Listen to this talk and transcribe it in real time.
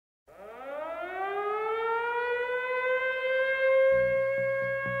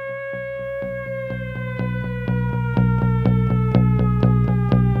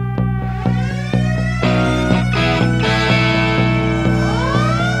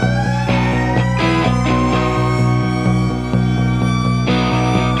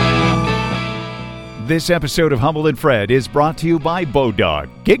This episode of Humble and Fred is brought to you by Bodog,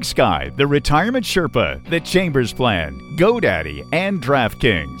 Gig Sky, the Retirement Sherpa, the Chambers Plan, GoDaddy, and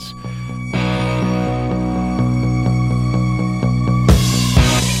DraftKings.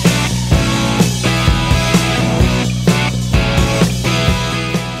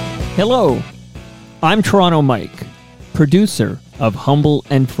 Hello, I'm Toronto Mike, producer of Humble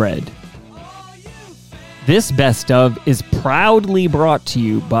and Fred. This best of is proudly brought to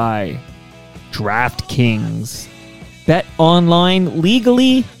you by DraftKings. Bet online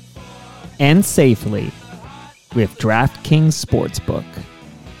legally and safely with DraftKings Sportsbook.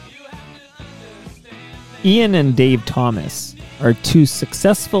 Ian and Dave Thomas are two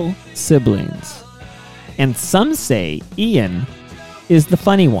successful siblings, and some say Ian is the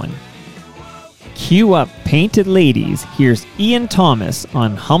funny one. Cue up Painted Ladies. Here's Ian Thomas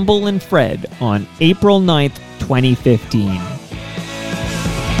on Humble and Fred on April 9th, 2015.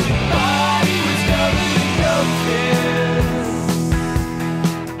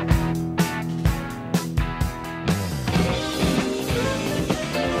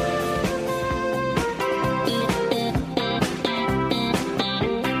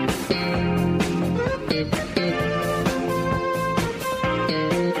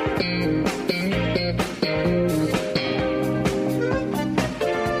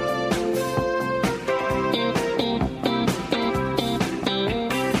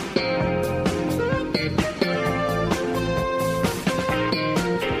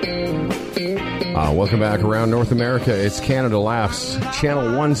 Welcome back around North America. It's Canada Laughs, channel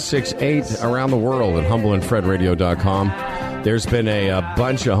 168 around the world at humbleandfredradio.com. There's been a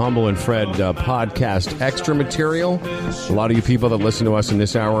bunch of Humble and Fred podcast extra material. A lot of you people that listen to us in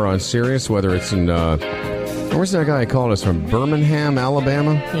this hour on Sirius, whether it's in, where's that guy called us from? Birmingham,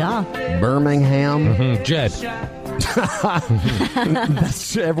 Alabama? Yeah. Birmingham? Mm-hmm. Jed.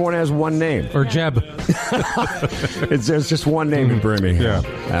 Everyone has one name. Or Jeb. There's just one name in Birmingham.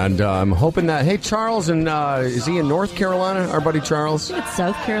 Yeah. And I'm hoping that, hey, Charles, and is he in North Carolina, our buddy Charles? It's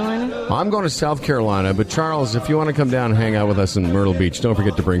South Carolina. I'm going to South Carolina, but Charles, if you want to come down and hang out with us in Myrtle Beach, don't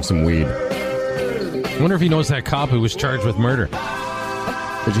forget to bring some weed. I wonder if he knows that cop who was charged with murder.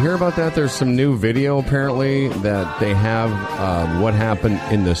 Did you hear about that? There's some new video, apparently, that they have what happened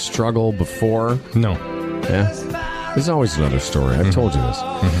in the struggle before. No. Yeah. There's always another story. I've told you this.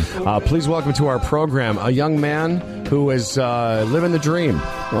 Mm-hmm. Please welcome to our program a young man who is living the dream.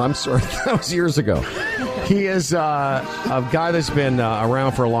 Well, I'm sorry. That was years ago. He is a guy that's been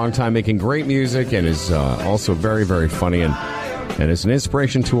around for a long time, making great music, and is also very, very funny, and is an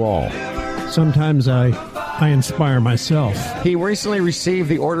inspiration to all. Sometimes I inspire myself. He recently received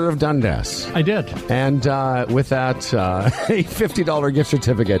the Order of Dundas. I did. And with that, a $50 gift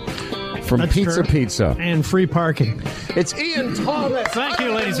certificate from That's Pizza true. Pizza. And free parking. It's Ian Thomas. Thank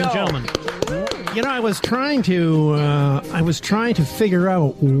you, ladies and gentlemen. You know, I was trying to figure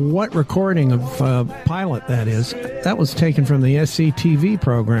out what recording of Pilot that is. That was taken from the SCTV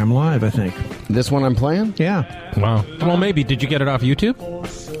program live, I think. This one I'm playing? Yeah. Wow. Well, maybe. Did you get it off YouTube?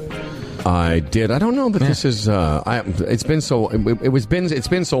 I did. I don't know that this is. It's been so. It's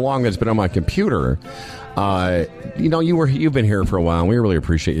been so long that it's been on my computer. You know, you've been here for a while, and we really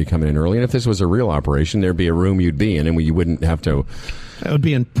appreciate you coming in early. And if this was a real operation, there'd be a room you'd be in, and you wouldn't have to. That would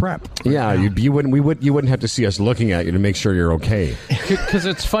be in prep. Yeah, you wouldn't have to see us looking at you to make sure you're okay. Because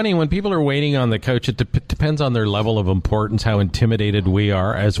it's funny, when people are waiting on the couch, it depends on their level of importance, how intimidated we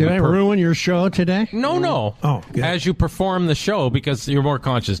are. Did I ruin your show today? No. Oh, good. As you perform the show, because you're more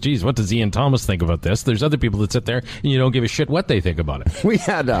conscious, geez, what does Ian Thomas think about this? There's other people that sit there, and you don't give a shit what they think about it. We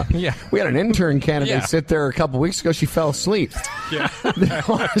had an intern candidate sit there a couple weeks ago. She fell asleep. Yeah.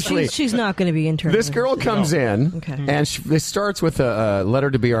 Honestly, She's not going to be intern. this girl comes in, and this starts with a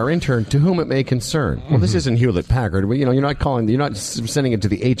letter to be our intern, to whom it may concern. Well, this isn't Hewlett Packard. You're not sending it to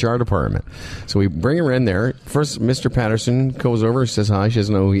the HR department. So we bring her in there. First, Mr. Patterson goes over, says hi. She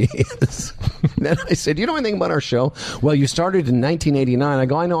doesn't know who he is. Then I said, "You know anything about our show?" "Well, you started in 1989. I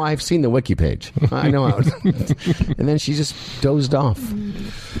go, "I know. I've seen the wiki page. I know how." And then she just dozed off.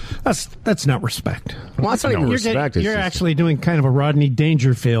 That's not respect. Well, that's not even respect. You're actually doing kind of a Rodney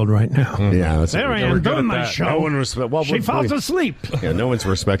Dangerfield right now. Yeah, that's There I am doing my show. No one respect. Well, She falls asleep. Yeah, no one's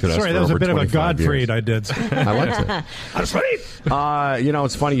respected us. Sorry, for that was a over bit of a 25 Godfried years. I did. I liked it. Asleep.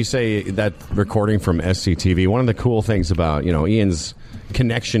 It's funny you say that recording from SCTV. One of the cool things about Ian's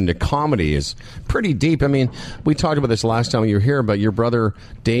connection to comedy is pretty deep. I mean, we talked about this last time you were here about your brother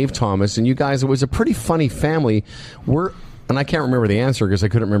Dave Thomas, and you guys. It was a pretty funny family. And I can't remember the answer because I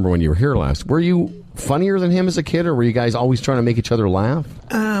couldn't remember when you were here last. Were you funnier than him as a kid, or were you guys always trying to make each other laugh?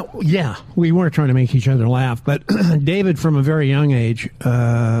 Yeah, we were trying to make each other laugh. But David, from a very young age,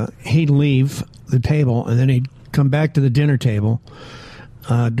 he'd leave the table, and then he'd come back to the dinner table,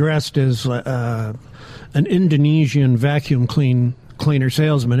 dressed as an Indonesian vacuum cleaner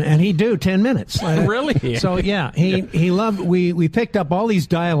salesman, and he'd do 10 minutes. Really? So yeah, he loved. We picked up all these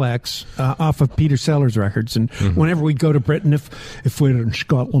dialects off of Peter Sellers records, and whenever we'd go to Britain, if we were in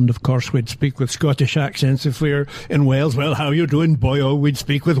Scotland, of course, we'd speak with Scottish accents. If we were in Wales, well, how you doing, boyo? We'd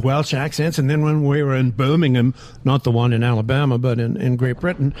speak with Welsh accents, and then when we were in Birmingham, not the one in Alabama, but in Great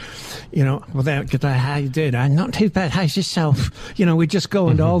Britain, how you did? I'm not too bad. How's yourself? We'd just go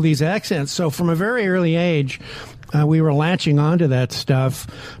into all these accents. So from a very early age, we were latching onto that stuff,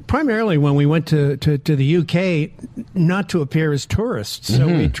 primarily when we went to the UK, not to appear as tourists. So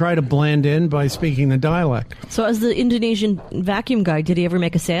we try to blend in by speaking the dialect. So as the Indonesian vacuum guy, did he ever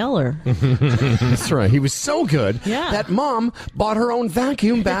make a sale? Or That's right. He was so good Yeah. that Mom bought her own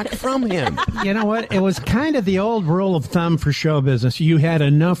vacuum back from him. You know what? It was kind of the old rule of thumb for show business. You had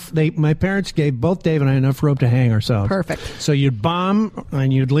enough. My parents gave both Dave and I enough rope to hang ourselves. Perfect. So you'd bomb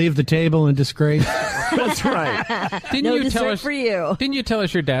and you'd leave the table in disgrace. That's right. Didn't No you tell dessert us? for you. Didn't you tell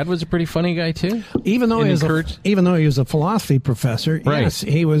us your dad was a pretty funny guy too? Even though he was a philosophy professor, Right. yes,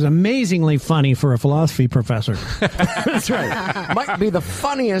 he was amazingly funny for a philosophy professor. That's right. Might be the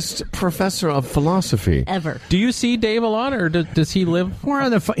funniest professor of philosophy. Ever. Do you see Dave a lot, or does he live?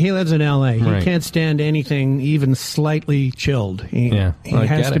 He lives in L.A. He Right. can't stand anything even slightly chilled. He I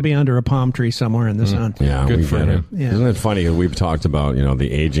has get to it. be under a palm tree somewhere in the sun. Yeah, Good we for get him. it. Yeah. Isn't it funny? We've talked about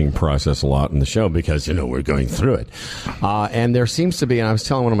the aging process a lot in the show because we're going through it, and there seems to be. And I was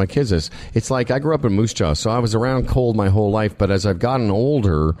telling one of my kids this. It's like I grew up in Moose Jaw, so I was around cold my whole life. But as I've gotten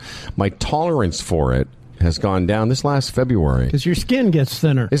older, my tolerance for it has gone down. This last February, Because your skin gets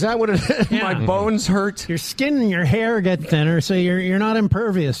thinner. is that what it is? Yeah. My bones hurt. Your skin and your hair get thinner, so you're not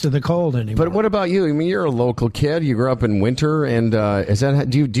impervious to the cold anymore. But what about you? I mean, you're a local kid. You grew up in winter, and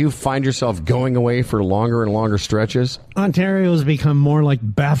do you find yourself going away for longer and longer stretches? Ontario's become more like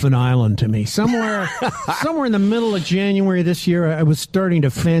Baffin Island to me. Somewhere in the middle of January this year, I was starting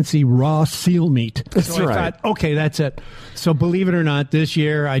to fancy raw seal meat. That's so I right. thought, okay, that's it. So believe it or not, this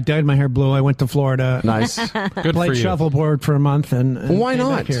year I dyed my hair blue. I went to Florida. Nice. Good Played for you. shuffleboard for a month, and Why came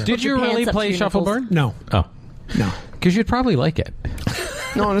not? back here. Did you your really pants up play to your nipples. shuffleboard? No, Oh, no. because you'd probably like it.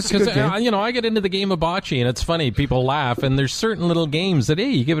 No, it's a good Because game. I get into the game of bocce, and it's funny. People laugh, and there's certain little games that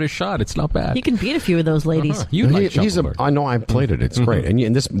you give it a shot. It's not bad. You can beat a few of those ladies. You like He's shuffleboard. I know I've played it. It's great.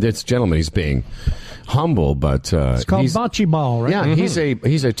 And this gentleman, he's being humble, but It's called he's, bocce ball, right? yeah,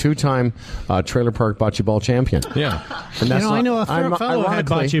 he's a two-time trailer park bocce ball champion. Yeah. And that's I know a I'm- fellow who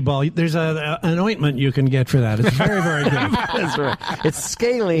had ironically- bocce ball. There's an ointment you can get for that. It's very, very good. That's right. It's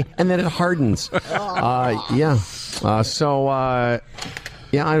scaly, and then it hardens. Yeah.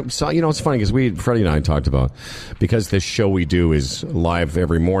 Yeah, I saw. It's funny because Freddie and I talked about because this show we do is live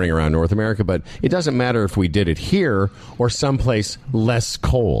every morning around North America, but it doesn't matter if we did it here or someplace less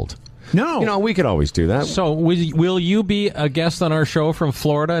cold. No. We could always do that. So will you be a guest on our show from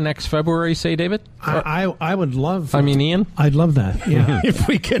Florida next February, say, David? I would love. Ian? I'd love that. Yeah. If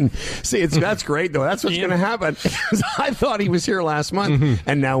we can see, that's great though. That's what's going to happen. I thought he was here last month,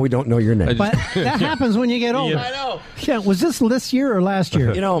 and now we don't know your name. But that happens when you get older. I know. Yeah, was this year or last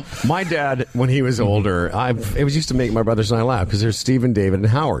year? My dad, when he was older, it was used to make my brothers and I laugh because there's Stephen, David, and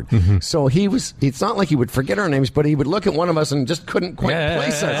Howard. So it's not like he would forget our names, but he would look at one of us and just couldn't quite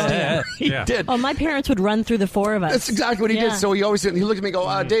place us. He did. Oh, my parents would run through the four of us. That's exactly what he did. So he looked at me and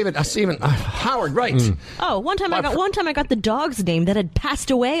go, David, Stephen, Howard, right. Oh, one time I got the dog's name that had passed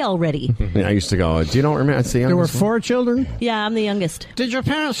away already. I used to go, do you don't remember? That's the There were youngest one. 4 children. Yeah, I'm the youngest. Did your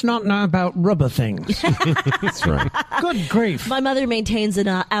parents not know about rubber things? That's right. Good grief. My mother maintains an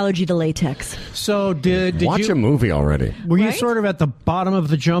allergy to latex. So did Watch you? a movie already. Were you Right? sort of at the bottom of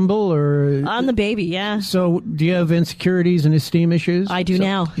the jumble, or I'm the baby, yeah. so? Do you have insecurities and esteem issues? I do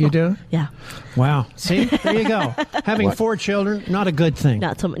now. You do? Yeah. Wow. See, there you go. Having 4 children, not a good thing.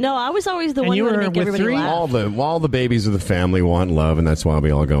 Not so much. No, I was always the And one you who would were make with everybody 3? laugh. All the babies of the family want love, and that's why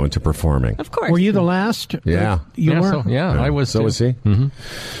we all go into performing. Of course. Were you the last? Yeah. You were. So, I was. So too. was he.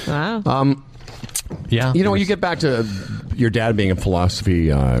 Wow. Yeah. You get back to your dad being a philosophy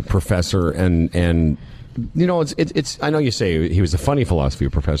professor, and it's. I know you say he was a funny philosophy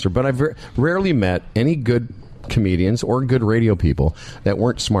professor, but I've rarely met any good comedians or good radio people that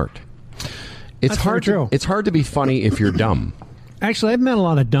weren't smart. It's That's hard. very true. It's hard to be funny if you're dumb. Actually, I've met a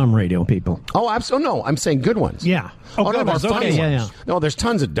lot of dumb radio people. Oh, absolutely. No, I'm saying good ones. Yeah. Oh, good no, ones. there's funny Okay, ones. yeah, yeah. No, there's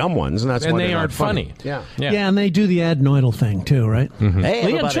tons of dumb ones, and that's And why they they're aren't not funny. Yeah. Yeah, and they do the Ad Noidal thing too, right? Hey, Ian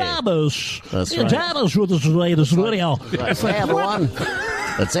everybody. Chavez. That's Ian right. Chavez with us latest video. Hey, everyone.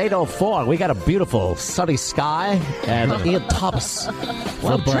 It's 8:04. We got a beautiful sunny sky, and Ian Thomas.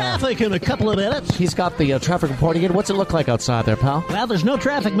 Well, traffic in a couple of minutes. He's got the traffic reporting in. What's it look like outside there, pal? Well, there's no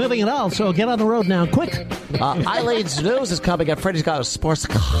traffic moving at all, so get on the road now, quick. Eileen's News is coming up. Freddie's got a sports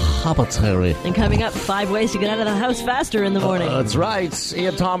commentary. And coming up, 5 ways to get out of the house faster in the morning. That's right.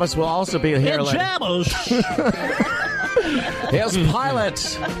 Ian Thomas will also be here. In Jamos. Here's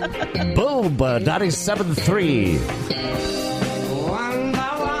Pilot. Boom, 97.3.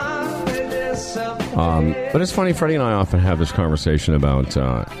 But it's funny, Freddie and I often have this conversation about,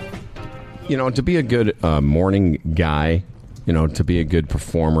 to be a good morning guy, to be a good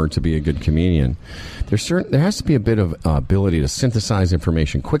performer, to be a good comedian, there has to be a bit of ability to synthesize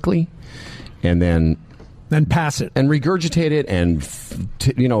information quickly and then pass it and regurgitate it and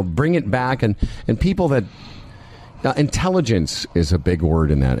bring it back and people that intelligence is a big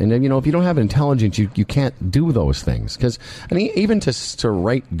word in that. And if you don't have intelligence, you can't do those things. Because even to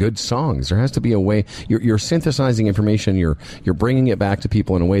write good songs, there has to be a way. You're synthesizing information. You're bringing it back to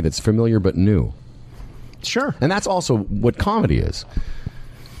people in a way that's familiar but new. Sure. And that's also what comedy is.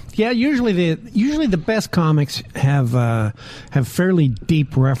 Yeah, usually the best comics have fairly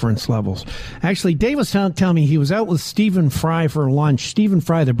deep reference levels. Actually, Dave was telling me he was out with Stephen Fry for lunch. Stephen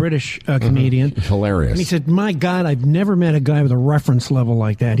Fry, the British comedian. Hilarious. And he said, my God, I've never met a guy with a reference level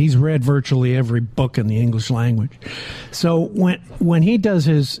like that. He's read virtually every book in the English language. So when he does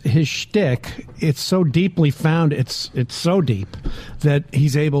his shtick, it's so deeply found, it's so deep that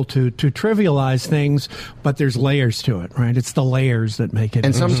he's able to trivialize things, but there's layers to it, right? It's the layers that make it.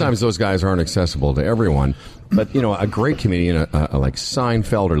 And sometimes those guys aren't accessible to everyone. But, a great comedian like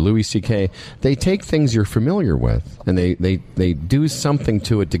Seinfeld or Louis C.K., they take things you're familiar with and they do something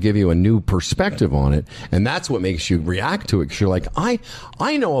to it to give you a new perspective on it. And that's what makes you react to it. Because you're like,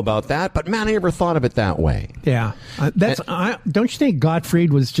 I know about that, but man, I never thought of it that way. Yeah. Don't you think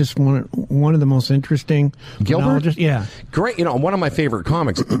Gottfried was just one of the most interesting? Gilbert? Yeah. Great. One of my favorite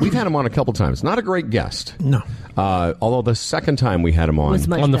comics. We've had him on a couple times. Not a great guest. No. Although the second time we had him on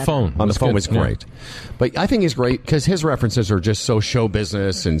the phone. On the phone was great. But I think he's great because his references are just so show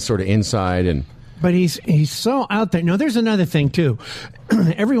business and sort of inside and. But he's so out there. No, there's another thing too.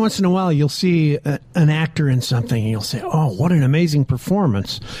 Every once in a while, you'll see an actor in something, and you'll say, "Oh, what an amazing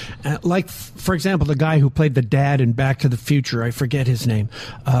performance!" Like, for example, the guy who played the dad in Back to the Future. I forget his name.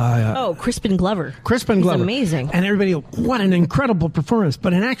 Crispin Glover. Crispin Glover, he's amazing. And everybody, what an incredible performance!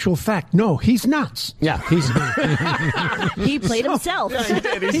 But in actual fact, no, he's nuts. Yeah, he's he played himself. Yeah, he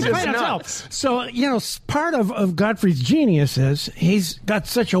did. He's just nuts. So part of Gottfried's genius is he's got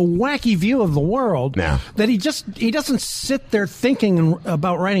such a wacky view of the world that he doesn't sit there thinking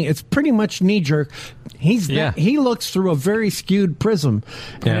about writing. It's pretty much knee-jerk. He looks through a very skewed prism,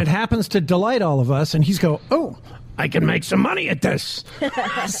 and it happens to delight all of us, and he's go, oh, I can make some money at this.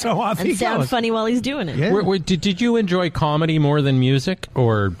 So off he goes. And sound funny while he's doing it. Yeah. Did you enjoy comedy more than music,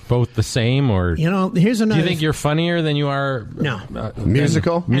 or both the same? Or here's another. Do you think you're funnier than you are? No.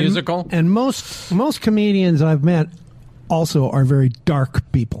 Musical? Musical? And most comedians I've met also are very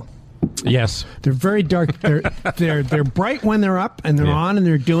dark people. Yes, they're very dark. They're bright when they're up and they're on and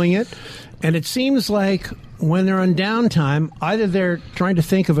they're doing it, and it seems like when they're on downtime, either they're trying to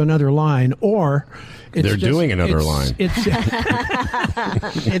think of another line or they're doing another line.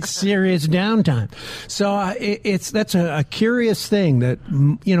 It's serious downtime. So that's a curious thing that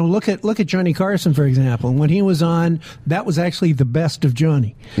look at Johnny Carson, for example. When he was on, that was actually the best of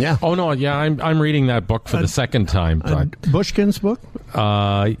Johnny. Yeah. Oh no. Yeah, I'm reading that book for the second time. Bushkin's book.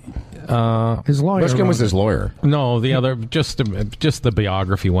 His lawyer. Bushkin was his lawyer. No, the other, just the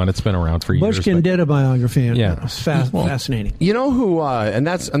biography one. It's been around for years. Bushkin did a biography, and it was fascinating. You know who? And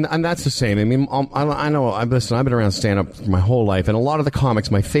that's the same. I mean, I know. I've been around stand-up my whole life, and a lot of the comics,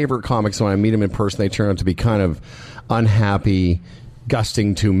 my favorite comics, when I meet them in person, they turn out to be kind of unhappy,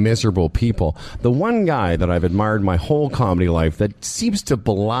 gusting to miserable people. The one guy that I've admired my whole comedy life that seems to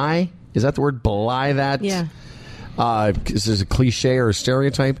belie, is that the word, belie that? Yeah. This is a cliche or a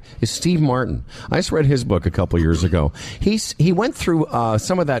stereotype, is Steve Martin. I just read his book a couple years ago. He went through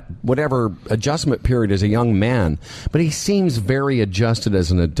some of that whatever adjustment period as a young man, but he seems very adjusted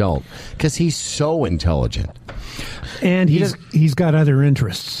as an adult because he's so intelligent. And he's got other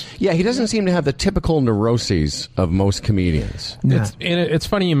interests. Yeah, he doesn't seem to have the typical neuroses of most comedians. Yeah. It's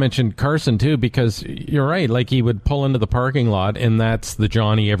funny you mentioned Carson, too, because you're right. Like, he would pull into the parking lot, and that's the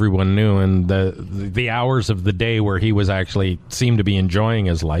Johnny everyone knew, and the hours of the day where he was actually seemed to be enjoying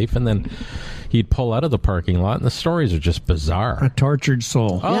his life. And then he'd pull out of the parking lot, and the stories are just bizarre. A tortured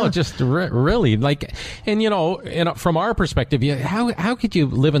soul. Oh, just really like, and from our perspective, how could you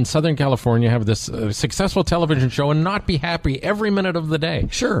live in Southern California, have this successful television show, and not be happy every minute of the day?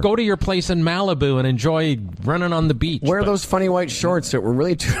 Sure. Go to your place in Malibu and enjoy running on the beach. Wear those funny white shorts that were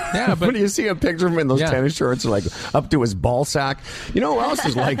really too... Yeah, but when you see a picture of him in those tennis shorts, like up to his ball sack. You know who else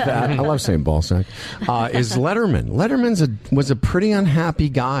is like that? I love saying ball sack. Is Letterman. Letterman was a pretty unhappy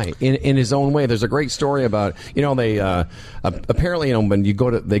guy in his own way. There's a great story about, they apparently, when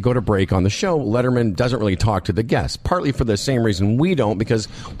they go to break on the show, Letterman doesn't really talk to the guests, partly for the same reason we don't, because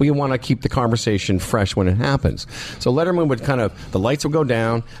we want to keep the conversation fresh when it happens. So Letterman would the lights would go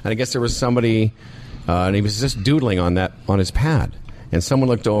down, and I guess there was somebody, and he was just doodling on his pad. And someone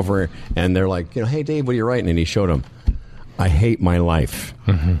looked over, and they're like, hey, Dave, what are you writing? And he showed him, I hate my life.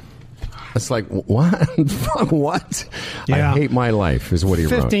 Mm-hmm. It's like, what? What? Yeah. I hate my life is what he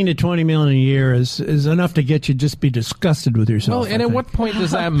wrote. 15 to 20 million a year is enough to get you just be disgusted with yourself. Well, and at what point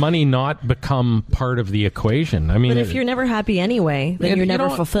does that money not become part of the equation? I mean, but if you're never happy anyway, then you're never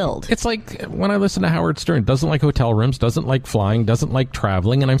fulfilled. It's like when I listen to Howard Stern, doesn't like hotel rooms, doesn't like flying, doesn't like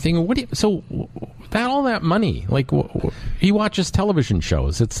traveling, and I'm thinking, all that money, like he watches television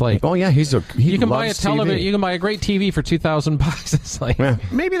shows. It's like, oh yeah, he you can buy a loves television, TV. you can buy a great TV for $2,000. It's like,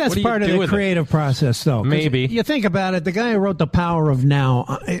 maybe that's part of the creative process, though. Maybe you think about it. The guy who wrote The Power of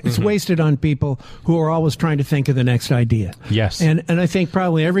Now, it's wasted on people who are always trying to think of the next idea. Yes, and I think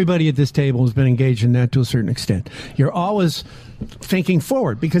probably everybody at this table has been engaged in that to a certain extent. You're always thinking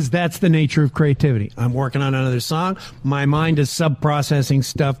forward because that's the nature of creativity. I'm working on another song. My mind is sub-processing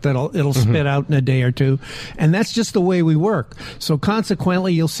stuff it'll spit out in a day or two, and that's just the way we work. So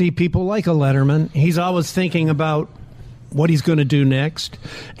consequently, you'll see people like a Letterman. He's always thinking about what he's going to do next,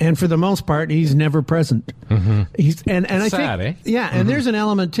 and for the most part, he's never present. Mm-hmm. I sad, think, eh? yeah, and there's an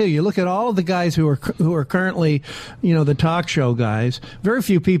element too. You look at all of the guys who are currently, the talk show guys. Very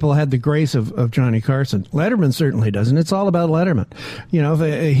few people had the grace of Johnny Carson. Letterman certainly doesn't. It's all about Letterman.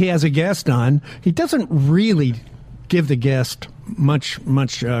 If he has a guest on, he doesn't really give the guest much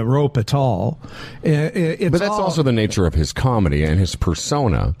rope at all. But that's also the nature of his comedy and his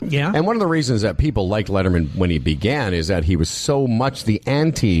persona. Yeah. And one of the reasons that people liked Letterman when he began is that he was so much the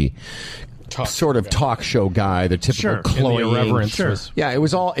anti talk show guy, the typical cloying, irreverence. Sure. Yeah, it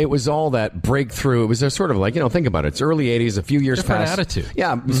was all that breakthrough. It was a sort of like, think about it. It's early 80s, a few years different past. Attitude.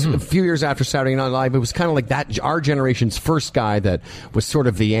 Yeah, a few years after Saturday Night Live, it was kind of like that, our generation's first guy that was sort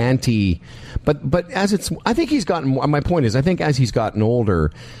of the anti. But I think he's gotten more, my point is, I think as he's gotten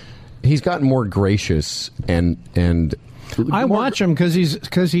older, he's gotten more gracious and I watch him because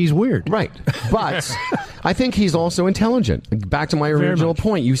he's weird. Right. But I think he's also intelligent. Back to my original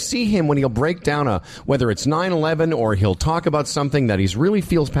point. You see him when he'll break down whether it's 9/11 or he'll talk about something that he really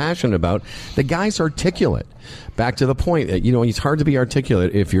feels passionate about. The guy's articulate. Back to the point that, he's hard to be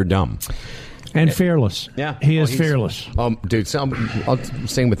articulate if you're dumb. And fearless. Yeah. He is fearless. Dude, I'll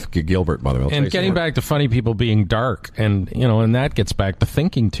sing with Gilbert, by the way. And getting back to funny people being dark, and that gets back to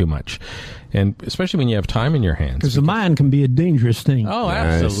thinking too much. And especially when you have time in your hands. Because the mind can be a dangerous thing. Oh,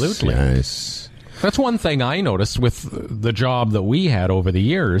 absolutely. Yes. That's one thing I noticed with the job that we had over the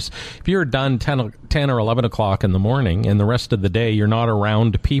years. If you're done 10 or 11 o'clock in the morning and the rest of the day you're not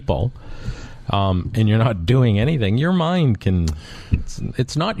around people, and you're not doing anything, your mind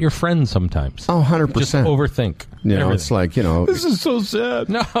it's not your friend sometimes. Oh, 100%. Just overthink. It's like, This is so sad.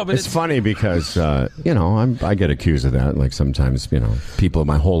 No, but it's funny because, I get accused of that. Like sometimes, people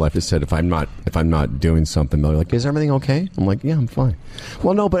my whole life have said if I'm not doing something, they're like, is everything okay? I'm like, yeah, I'm fine.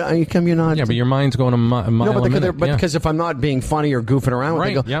 Well, no, but you're not. Yeah, but your mind's going a mile a minute. Because if I'm not being funny or goofing around,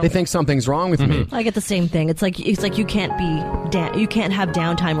 they think something's wrong with me. I get the same thing. It's like you can't you can't have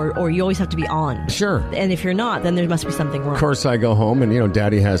downtime or you always have to be on. Sure. And if you're not, then there must be something wrong. Of course, I go home and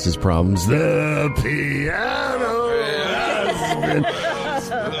Daddy has his problems. The piano.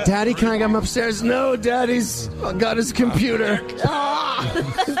 Daddy, can I come upstairs? No, Daddy's got his computer.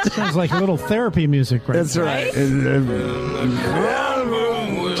 Sounds like a little therapy music, right? That's right.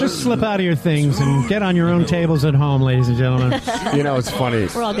 Just slip out of your things and get on your own tables at home, ladies and gentlemen. It's funny.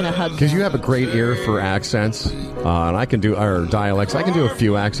 We're all going to hug. Because you have a great ear for accents, and I can do, or dialects. I can do a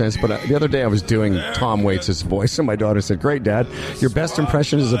few accents, but the other day I was doing Tom Waits' voice, and my daughter said, "Great, Dad. Your best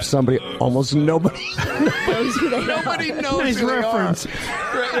impression is of somebody almost nobody knows who they are." Nice reference.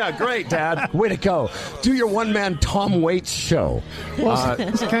 Great, Dad. Way to go. Do your one-man Tom Waits show. Well,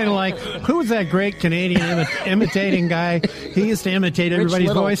 it's kind of like, who was that great Canadian imitating guy? He used to imitate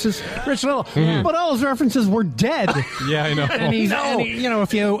everybody's voice voices, Rich Little. But all his references were dead. Yeah, I know. And you know,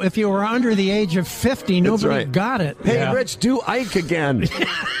 if you were under the age of 50, nobody got it. Hey, Rich, do Ike again.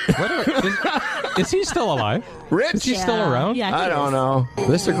 Is he still alive? Rich? Is he still around? Yeah, I don't know.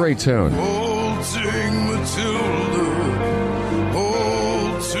 This is a great tune.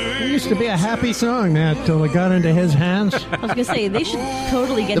 It used to be a happy song, Matt, till it got into his hands. I was going to say, they should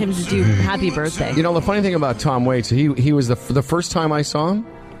totally get him to do Happy Birthday. You know, the funny thing about Tom Waits, he was the first time I saw him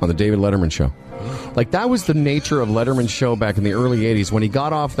on the David Letterman show. Like, that was the nature of Letterman's show back in the early 80s when he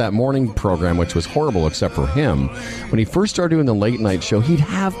got off that morning program, which was horrible except for him. When he first started doing the late night show, he'd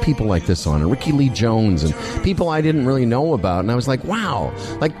have people like this on, and Ricky Lee Jones, and people I didn't really know about. And I was like, wow.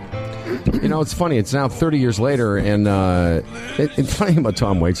 Like, you know, it's funny. It's now 30 years later, and it's funny about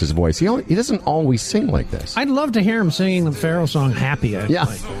Tom Waits' voice. He doesn't always sing like this. I'd love to hear him singing the Pharrell song "Happy." Actually. Yeah.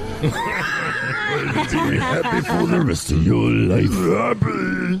 Happy for the rest of your life.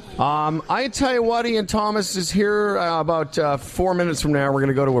 I tell you what, Ian Thomas is here about 4 minutes from now. We're going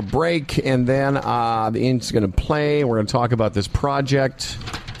to go to a break, and then Ian's going to play. We're going to talk about this project,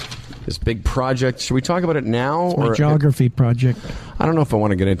 this big project. Should we talk about it now? My geography project. I don't know if I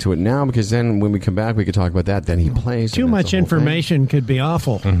want to get into it now, because then when we come back, we could talk about that. Then he plays. Too much information could be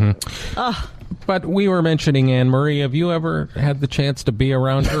awful. But we were mentioning Anne Murray. Have you ever had the chance to be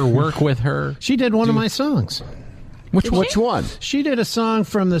around her, work with her? She did one of my songs. Which one? She did a song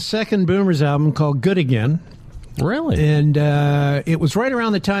from the second Boomers album called Good Again. Really? And it was right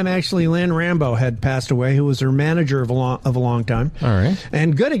around the time, actually, Lynn Rambo had passed away, who was her manager of a long time. All right.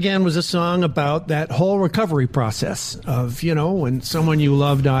 And Good Again was a song about that whole recovery process of, you know, when someone you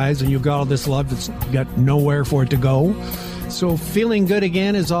love dies and you've got all this love that's got nowhere for it to go. So feeling good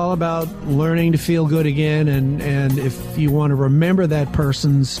again is all about learning to feel good again. And if you want to remember that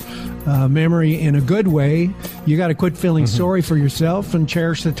person's memory in a good way, you got to quit feeling sorry for yourself and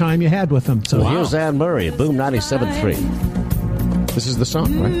cherish the time you had with them. So Here's Anne Murray, Boom 97.3. This is the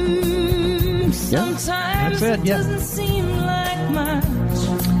song, right? Yeah. That's it, yeah. Doesn't seem like much,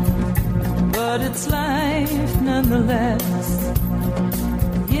 but it's life nonetheless.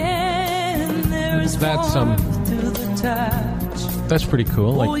 Yeah, and there is That's, warmth to the touch. That's pretty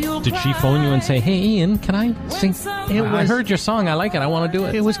cool. Like, did she phone you and say, "Hey, Ian, can I sing? I heard your song. I like it. I want to do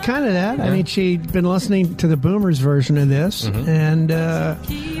it." It was kind of that. I mean, she'd been listening to the Boomers version of this, and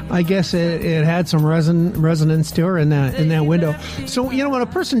I guess it had some resonance to her in that window. So, you know, when a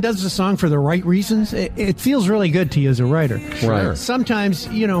person does a song for the right reasons, it feels really good to you as a writer. Right. Sometimes,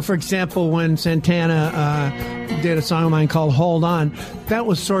 you know, for example, when Santana did a song of mine called Hold On, that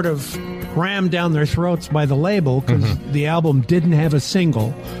was sort of rammed down their throats by the label because the album didn't have a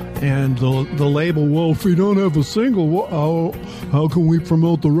single, and the label, well, if we don't have a single, how can we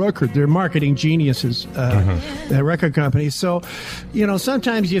promote the record? They're marketing geniuses, the record companies. So, you know,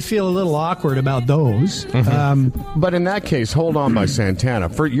 sometimes you feel a little awkward about those. But in that case, Hold On by Santana.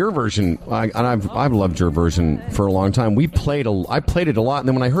 For your version, I've loved your version for a long time. I played it a lot, and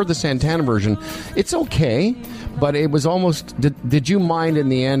then when I heard the Santana version, it's okay, but it was almost. Did you mind in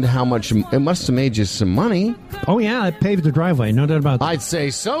the end how much it must have made you some money? Oh yeah, it paved the driveway, no doubt about that. I'd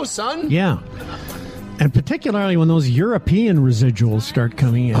say so, son. Yeah. And particularly when those European residuals start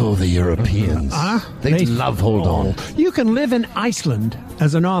coming in. Oh, the Europeans. They love Hold On. You can live in Iceland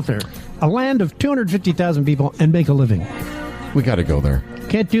as an author, a land of 250,000 people, and make a living. We got to go there.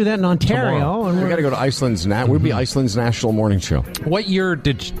 Can't do that in Ontario. We got to go to Iceland's. We'll be Iceland's national morning show. What year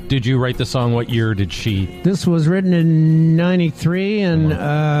did you write the song? What year did she? This was written in '93, and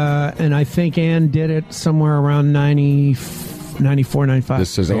I think Anne did it somewhere around 94, 95.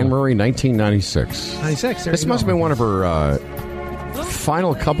 This is Anne Murray, 1996. 96. This must have been one of her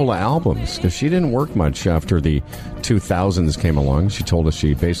final couple of albums, because she didn't work much after the 2000s came along. She told us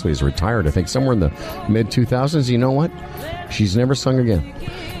she basically is retired, I think, somewhere in the mid-2000s. You know what? She's never sung again.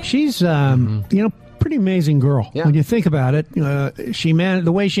 She's, you know, pretty amazing girl. Yeah. When you think about it,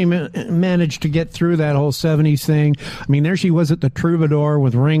 the way she managed to get through that whole 70s thing. I mean, there she was at the Troubadour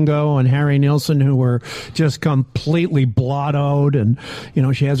with Ringo and Harry Nilsson, who were just completely blottoed, and you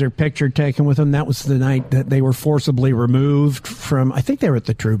know, she has her picture taken with them. That was the night that they were forcibly removed from, I think they were at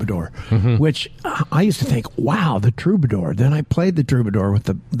the Troubadour, which I used to think, wow, the Troubadour. Then I played the Troubadour with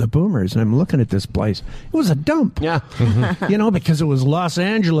the Boomers, and I'm looking at this place. It was a dump. Yeah. You know, because it was Los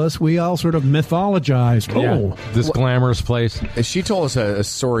Angeles, we all sort of mythologized. This glamorous place. She told us a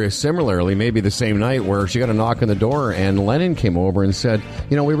story similarly, maybe the same night, where she got a knock on the door and Lennon came over and said,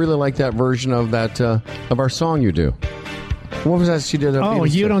 you know, we really like that version of that of our song you do. What was that she did?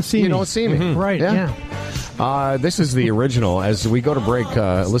 You Don't See Me. You Don't See Me. Right, yeah. This is the original. As we go to break,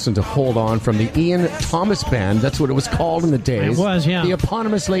 listen to Hold On from the Ian Thomas Band. That's what it was called in the days. It was, yeah. The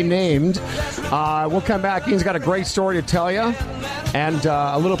eponymously named. We'll come back. Ian's got a great story to tell you. And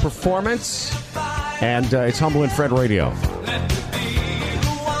a little performance. And it's Humble and Fred Radio.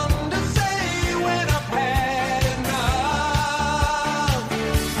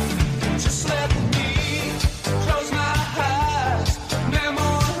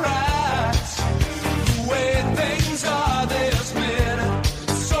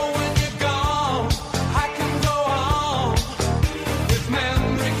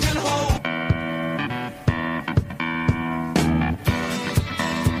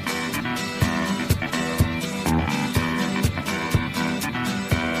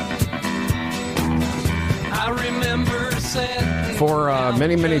 For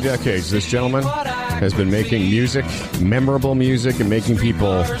many, many decades, this gentleman has been making music, memorable music, and making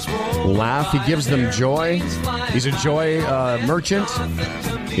people laugh. He gives them joy. He's a joy merchant.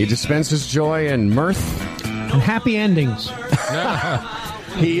 He dispenses joy and mirth. And happy endings.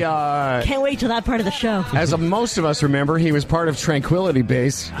 He can't wait till that part of the show. As most of us remember, he was part of Tranquility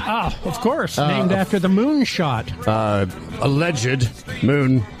Base. Oh, of course. Named after the moon shot. Alleged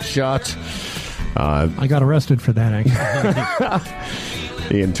moon shot. I got arrested for that,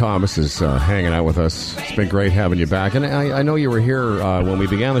 actually. Ian Thomas is hanging out with us. It's been great having you back. And I know you were here when we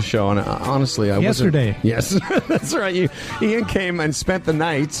began the show, and honestly, I wasn't... Yesterday. Yes, that's right. Ian came and spent the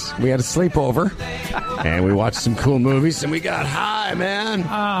night. We had a sleepover, and we watched some cool movies, and we got high, man. Oh,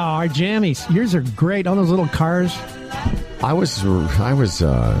 our jammies. Yours are great. All those little cars. I was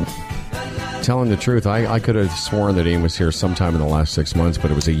telling the truth. I could have sworn that Ian was here sometime in the last 6 months, but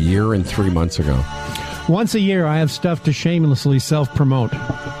it was a year and 3 months ago. Once a year, I have stuff to shamelessly self-promote.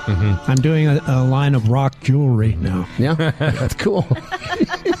 Mm-hmm. I'm doing a line of rock jewelry now. Yeah, that's cool.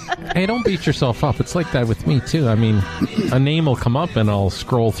 Hey, don't beat yourself up. It's like that with me, too. I mean, a name will come up, and I'll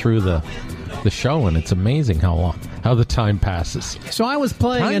scroll through the show, and it's amazing how the time passes. So I was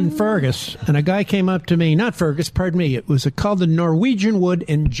playing in Fergus, and a guy came up to me. Not Fergus, pardon me. It was called the Norwegian Wood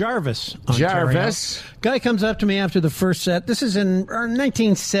in Jarvis, Ontario. Jarvis. Guy comes up to me after the first set. This is in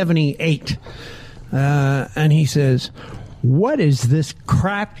 1978. And he says, "What is this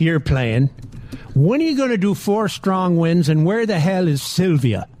crap you're playing? When are you going to do Four Strong Winds, and where the hell is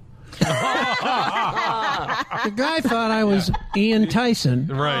Sylvia?" The guy thought I was Ian Tyson.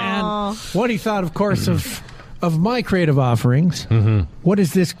 Right. And what he thought, of course, of my creative offerings. Mm-hmm. What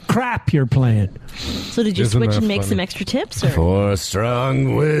is this crap you're playing? So did you switch and make some extra tips? Or? Four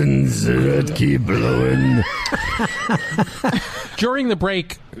strong winds that keep blowing. During the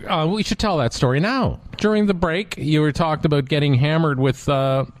break, we should tell that story now. During the break, you were talked about getting hammered with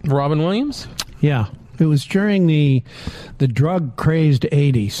Robin Williams? Yeah. It was during the drug-craised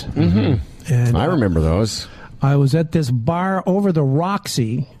 80s. Mm-hmm. And I remember those. I was at this bar over the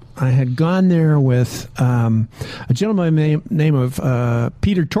Roxy. I had gone there with a gentleman by the name of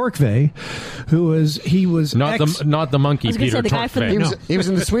Peter Torkvey, he was not the monkey Peter Torkvey. He was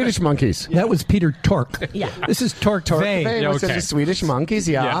in the Swedish Monkeys. That was Peter Tork. Yeah, this is Torkvey. Was in the Swedish Monkeys.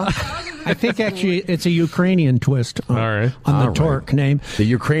 Yeah. I think actually it's a Ukrainian twist on the Tork name. The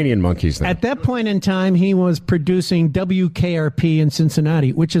Ukrainian Monkeys. Then. At that point in time, he was producing WKRP in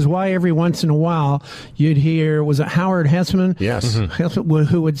Cincinnati, which is why every once in a while you'd hear, was it Howard Hessman? Yes.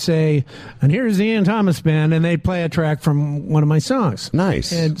 Who would say, "And here's the Ian Thomas Band," and they'd play a track from one of my songs.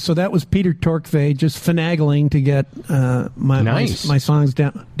 Nice. And so that was Peter Torkvey just finagling to get my songs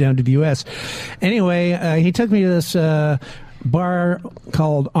down to the U.S. Anyway, he took me to this bar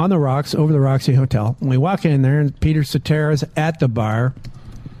called On the Rocks, over the Roxy Hotel. And we walk in there, and Peter Cetera's at the bar.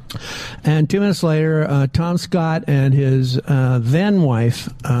 And 2 minutes later, Tom Scott and his then wife,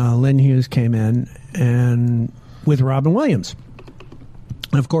 Lynn Hughes, came in and with Robin Williams.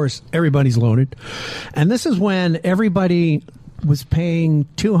 And of course, everybody's loaded. And this is when everybody was paying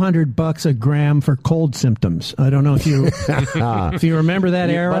 $200 a gram for cold symptoms. I don't know if you if you remember that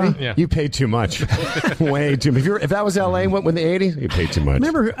era. Buddy, yeah. You paid too much. Way too much. If that was L.A., what, in the 80s? You paid too much.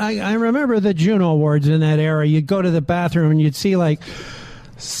 I remember the Juno Awards in that era. You'd go to the bathroom and you'd see like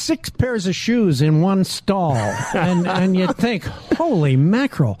 6 pairs of shoes in one stall, and you'd think, holy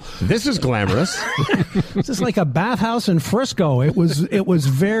mackerel, this is glamorous. This is like a bathhouse in Frisco. It was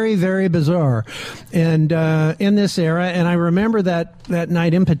very, very bizarre. And in this era, and I remember that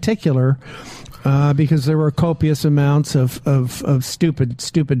night in particular, because there were copious amounts of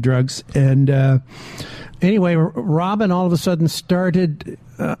stupid drugs. And anyway, Robin all of a sudden started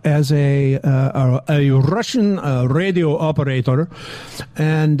as a Russian radio operator,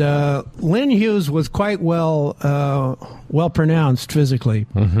 and Lynn Hughes was quite well pronounced physically.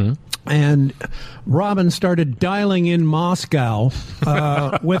 Mm-hmm. And Robin started dialing in Moscow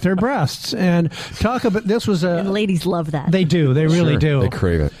with her breasts. And talk about this was a... And ladies love that. They do. They really do. They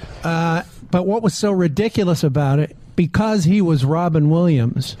crave it. But what was so ridiculous about it, because he was Robin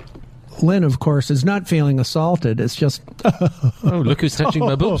Williams, Lynn, of course, is not feeling assaulted. It's just... oh, look who's touching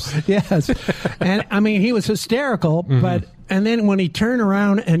my boobs. Yes. And, I mean, he was hysterical, but... And then when he turned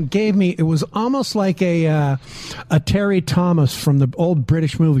around and gave me, it was almost like a Terry Thomas from the old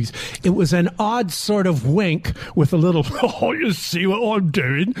British movies. It was an odd sort of wink with a little, oh, you see what I'm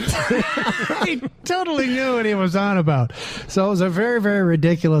doing? He totally knew what he was on about. So it was a very, very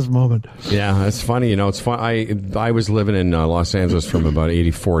ridiculous moment. Yeah, it's funny. You know, it's fun. I was living in Los Angeles from about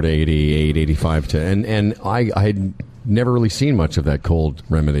 84 to 88, 85 to, and I had never really seen much of that Cold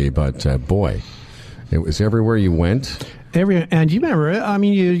Remedy, but boy, it was everywhere you went. And you remember, I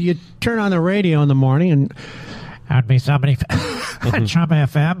mean, you turn on the radio in the morning and there'd be somebody at Chum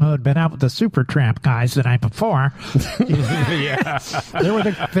FM who had been out with the Supertramp guys the night before. Yeah.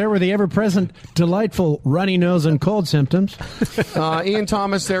 There were the ever-present delightful runny nose and cold symptoms. Ian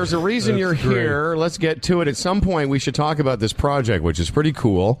Thomas, there's a reason you're here. Let's get to it. At some point, we should talk about this project, which is pretty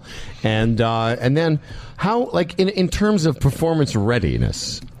cool. And then how, like, in terms of performance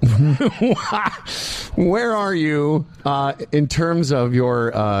readiness, where are you in terms of your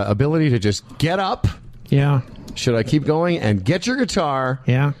ability to just get up? Yeah. Should I keep going and get your guitar?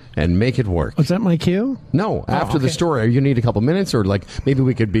 Yeah. And make it work? Was that my cue? No. After the story, you need a couple minutes, or like maybe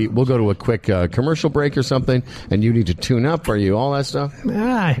we'll go to a quick commercial break or something, and you need to tune up. Are you all that stuff?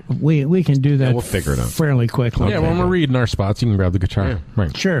 We can do that. Yeah, we'll figure it out fairly quickly. Yeah, when we're reading our spots, you can grab the guitar. Yeah.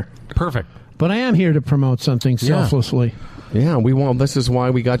 Right. Sure. Perfect. But I am here to promote something selflessly. Yeah, we won't. This is why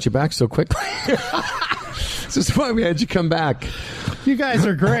we got you back so quickly. This is why we had you come back. You guys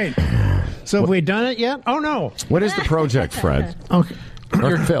are great. So have we done it yet? Oh, no. What is the project, Fred? Okay.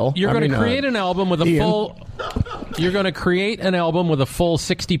 Or Phil? You're going to create an album with a Ian. full... You're going to create an album with a full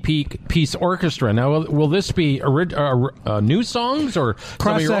 60-piece orchestra. Now, will this be new songs or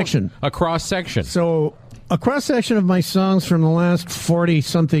cross-section? A cross-section. So a cross-section of my songs from the last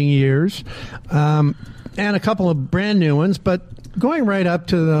 40-something years, and a couple of brand new ones, but going right up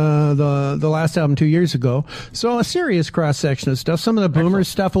to the last album 2 years ago. So a serious cross-section of stuff. Some of the Boomers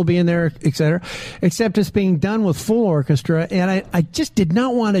stuff will be in there, etc. Except it's being done with full orchestra. And I just did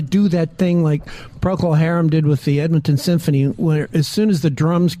not want to do that thing like Procol Harum did with the Edmonton Symphony, where as soon as the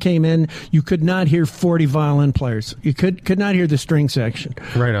drums came in, you could not hear 40 violin players. You could not hear the string section.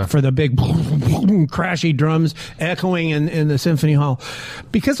 Right on. For the big crashy drums echoing in the symphony hall.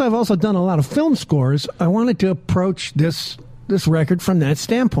 Because I've also done a lot of film scores, I wanted to approach this record from that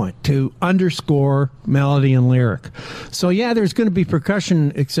standpoint, to underscore melody and lyric. So yeah, there's going to be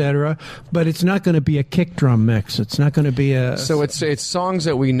percussion, etc., but it's not going to be a kick drum mix. It's not going to be a... So it's songs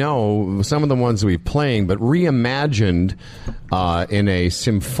that we know, some of the ones we're playing, but reimagined in a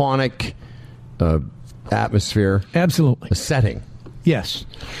symphonic atmosphere. Absolutely. A setting. Yes.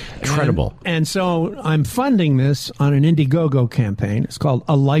 Incredible. And so I'm funding this on an Indiegogo campaign. It's called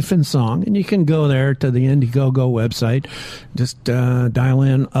A Life in Song. And you can go there to the Indiegogo website. Just dial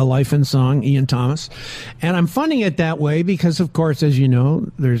in A Life in Song, Ian Thomas. And I'm funding it that way because, of course, as you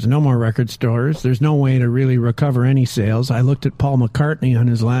know, there's no more record stores. There's no way to really recover any sales. I looked at Paul McCartney on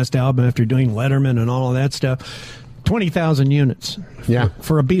his last album after doing Letterman and all of that stuff. 20,000 units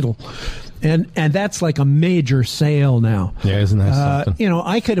for a Beatle. And that's like a major sale now. Yeah, isn't that something? You know,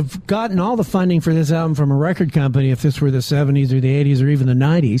 I could have gotten all the funding for this album from a record company if this were the 70s or the 80s or even the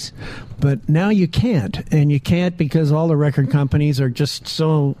 90s. But now you can't. And you can't because all the record companies are just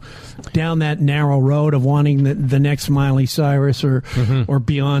so down that narrow road of wanting the next Miley Cyrus or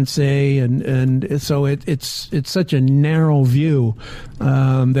Beyonce. And so it's such a narrow view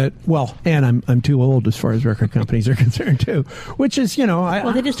that, well, and I'm too old as far as record companies are concerned, too. Which is, you know...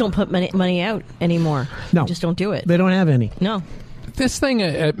 Well, they just don't put money out anymore. No. They just don't do it. They don't have any. No. This thing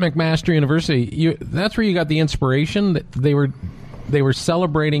at McMaster University, that's where you got the inspiration. That they were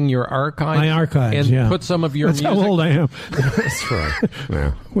celebrating your archives. My archives, and put some of your That's music. how old I am. That's right.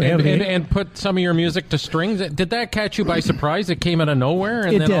 Yeah. And put some of your music to strings. Did that catch you by surprise? It came out of nowhere,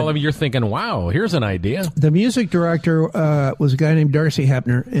 and It then did. all of you're thinking, "Wow, here's an idea." The music director was a guy named Darcy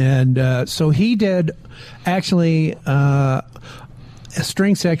Hepner, and so he did actually a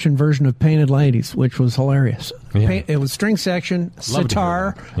string section version of Painted Ladies, which was hilarious. Yeah. It was string section, Love to hear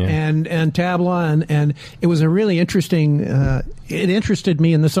sitar, that. Yeah. and tabla, and it was a really interesting. It interested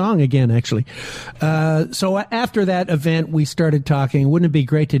me in the song again, actually. So after that event, we started talking. Wouldn't it be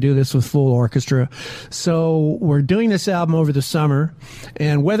great to do this with full orchestra? So we're doing this album over the summer,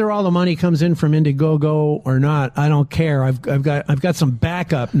 and whether all the money comes in from Indiegogo or not, I don't care. I've got some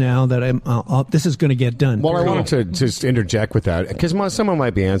backup now that this is going to get done. Well, I wanted to just interject with that because someone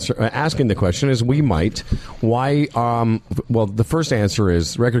might be asking the question, as we might, why? Well, the first answer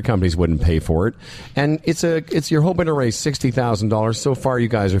is record companies wouldn't pay for it, and you're hoping to raise $60,000. So far, you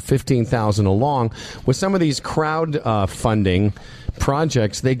guys are $15,000 along. With some of these crowd funding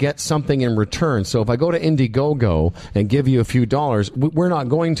projects, they get something in return. So if I go to Indiegogo and give you a few dollars, we're not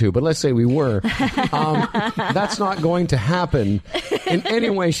going to, but let's say we were, that's not going to happen in any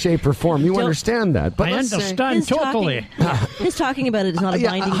way, shape, or form. You understand that? But I understand totally. His talking about it is not a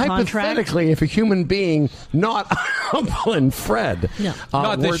binding contract. Hypothetically, if a human being, not Humble and Fred,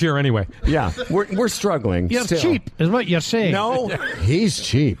 not this year anyway. Yeah, we're struggling. You're still. cheap, is what you're saying. No, he's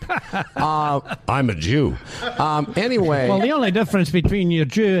cheap. I'm a Jew. Anyway. Well, the only difference between your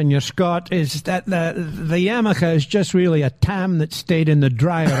Jew and your Scot is that the Yamaha is just really a tam that stayed in the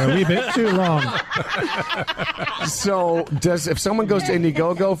dryer a wee bit too long. So, if someone goes to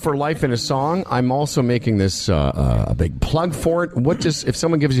Indiegogo for Life in a Song, I'm also making this a big plug for it. If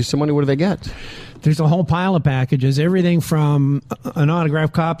someone gives you some money, what do they get? There's a whole pile of packages, everything from an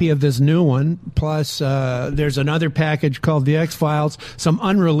autographed copy of this new one, plus there's another package called The X-Files. Some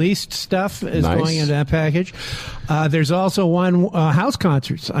unreleased stuff is going into that package. There's also one house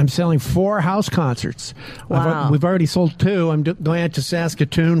concerts. I'm selling 4 house concerts. Wow. We've already sold 2. I'm going out to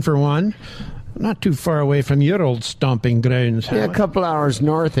Saskatoon for one. Not too far away from your old stomping grounds. Yeah, a couple hours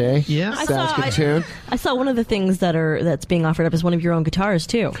north, eh? Yeah. Saskatoon. I saw one of the ththings that's being offered up is one of your own guitars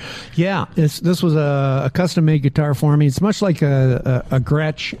too. Yeah, this was a custom-made guitar for me. It's much like a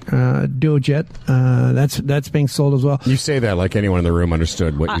Gretsch Duojet. That's being sold as well. You say that like anyone in the room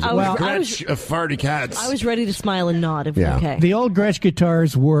understood what you said. Gretsch of Farty Cats. I was ready to smile and nod. If okay. The old Gretsch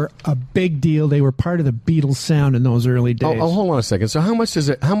guitars were a big deal. They were part of the Beatles sound in those early days. Oh, hold on a second. So how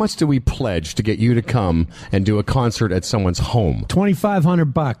much do we pledge to get you to come and do a concert at someone's home?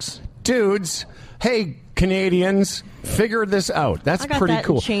 $2,500. Dudes, hey, Canadians, figure this out. That's pretty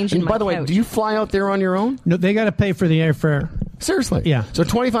cool. And by the way, do you fly out there on your own? No, they got to pay for the airfare. Seriously? Yeah. So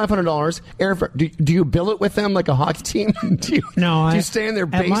 $2,500 airfare. Do you bill it with them like a hockey team? Do you stay in their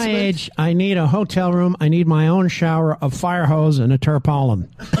basement? At my age, I need a hotel room. I need my own shower, a fire hose, and a tarpaulin.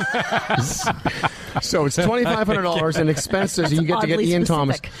 So it's $2,500 in expenses. You get to get Ian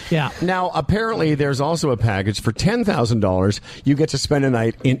Thomas. Yeah. Now, apparently, there's also a package for $10,000. You get to spend a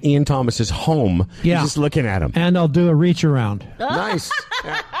night in Ian Thomas's home. Yeah. You're just looking at him. And I'll do a reach around. Nice.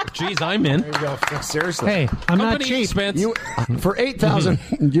 Jeez, I'm in. There you go. Seriously. Hey, I'm not Company cheap. expense. For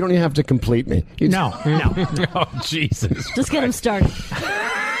 $8,000, you don't even have to complete me. No. Oh, Jesus. Just get him started.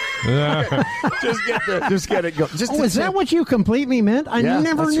 Just get it going. Is that what you completely meant? I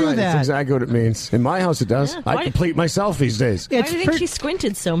never knew that. That's exactly what it means. In my house, it does. Yeah. I complete myself these days. Why do you think she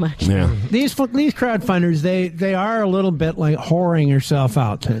squinted so much? Yeah. These crowdfunders, they are a little bit like whoring yourself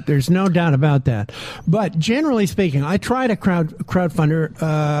out. There's no doubt about that. But generally speaking, I tried a crowdfunder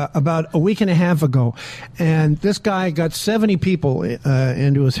about a week and a half ago, and this guy got 70 people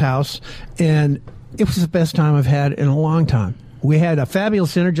into his house, and it was the best time I've had in a long time. We had a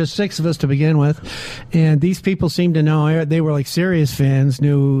fabulous dinner, just 6 of us to begin with, and these people seemed to know. They were like serious fans,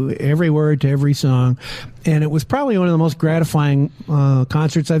 knew every word to every song, and it was probably one of the most gratifying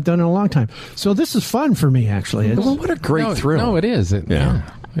concerts I've done in a long time. So this is fun for me, actually. Well, what a great thrill. No, it is. Yeah.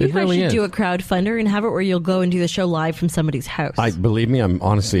 You It really should is. do a crowdfunder and have it where you'll go and do the show live from somebody's house. Believe me, I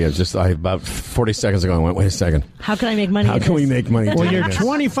about 40 seconds ago, I went, wait a second. How can I make money? How can we make money? Well, you're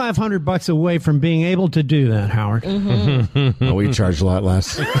 $2,500 away from being able to do that, Howard. Mm-hmm. Oh, we charge a lot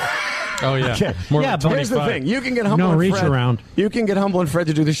less. Oh, yeah. Okay. More Yeah, than but Here's the 25. thing. You can get Humble and reach Fred. around. You can get Humble and Fred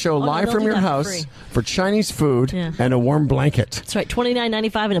to do the show live they'll from do your that for house free. for Chinese food Yeah. and a warm blanket. That's right,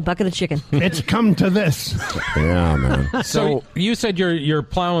 $29.95 and a bucket of chicken. It's come to this. Yeah, man. So you said you're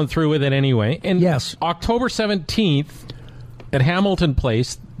plowing through with it anyway. And Yes. October 17th at Hamilton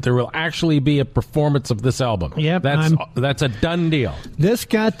Place, there will actually be a performance of this album. Yep, That's a done deal. This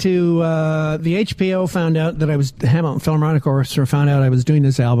got to the HPO found out that I was Hamilton Philharmonic Orchestra found out I was doing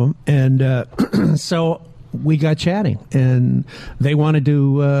this album, and so we got chatting, and they want to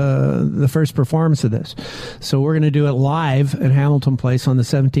do the first performance of this. So we're going to do it live at Hamilton Place on the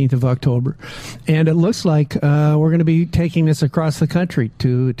 17th of October. And it looks like we're going to be taking this across the country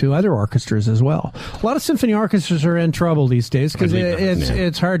to other orchestras as well. A lot of symphony orchestras are in trouble these days because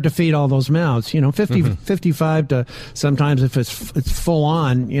it's hard to feed all those mouths. 55 to sometimes if it's full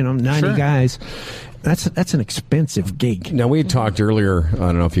on, 90 guys. That's an expensive gig. Now, we talked earlier, I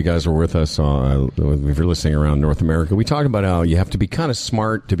don't know if you guys were with us, if you're listening around North America, we talked about how you have to be kind of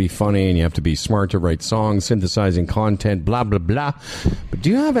smart to be funny, and you have to be smart to write songs, synthesizing content, blah, blah, blah. But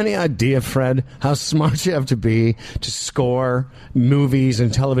do you have any idea, Fred, how smart you have to be to score movies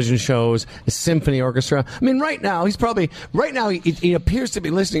and television shows, a symphony orchestra? I mean, right now, he appears to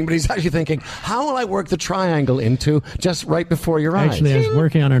be listening, but he's actually thinking, how will I work the triangle into just right before your eyes? Actually, I was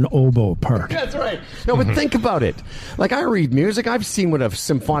working on an oboe part. That's right. No, but think about it. Like, I read music. I've seen what a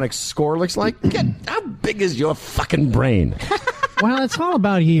symphonic score looks like. How big is your fucking brain? Well, it's all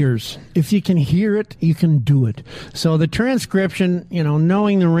about ears. If you can hear it, you can do it. So the transcription,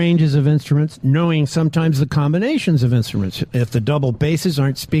 knowing the ranges of instruments, knowing sometimes the combinations of instruments. If the double basses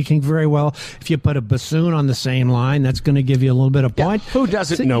aren't speaking very well, if you put a bassoon on the same line, that's going to give you a little bit of point. Who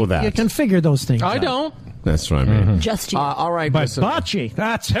doesn't know that? You can figure those things out. I don't. That's what I mean. Just you. All right. But Bocce,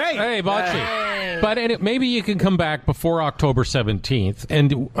 that's Hey, Bocce. But maybe you can come back before October 17th.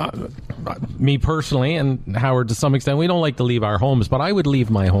 And me personally, and Howard to some extent, we don't like to leave our homes, but I would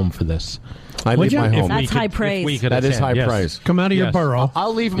leave my home for this. I leave my home. That's high praise. That is high praise. Come out of your burrow.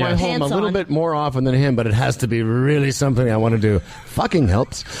 I'll leave my home Pants a little on. bit more often than him, but it has to be really something I want to do. Fucking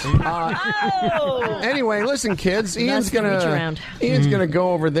helps. Anyway, listen, kids. Ian's gonna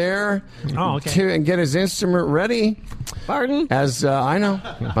go over there and get his instrument ready. Pardon? As I know,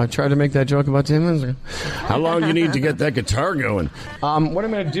 I tried to make that joke about Tim. How long do you need to get that guitar going? What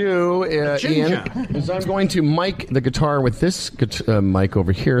I'm going to do, Ian, is I'm going to mic the guitar with this mic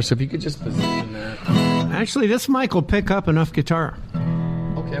over here. So if you could just position that. Actually, this mic will pick up enough guitar.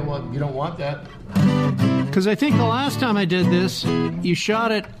 Okay, well, you don't want that. Because I think the last time I did this, you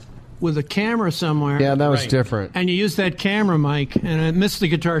shot it with a camera somewhere. Yeah, that was different. And you used that camera mic, and it missed the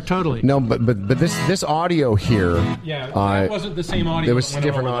guitar totally. No, but this audio here. Yeah, that wasn't the same audio. There was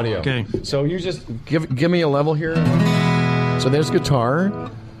different audio. Okay. So you just give me a level here. So there's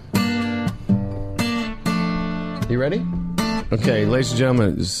guitar. You ready? Okay, ladies and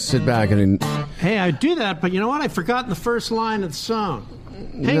gentlemen, sit back and. Hey, I do that, but you know what? I forgot the first line of the song.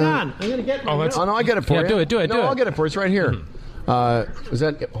 Hang on, I'm gonna get. Oh, no, I get it for you. Do it. I'll get it for you. It's right here. Is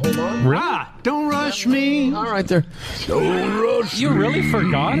that? Hold on. Really? Don't rush me. All right, there. Don't rush You really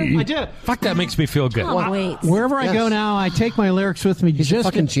forgot it? I did. Fuck, that makes me feel good. Wait. Wherever I go now, I take my lyrics with me. He's a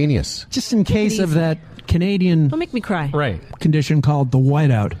fucking genius. Just in case of that Canadian Don't make me cry. Right. condition called the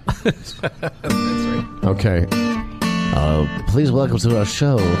whiteout. Okay. Please welcome to our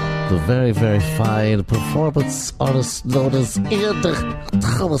show the very, very fine performance artist known as Ian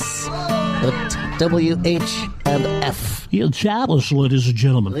Thomas at WH&F. Ian Thomas, ladies and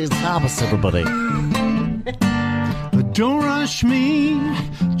gentlemen. Ian Thomas, everybody. Don't rush me,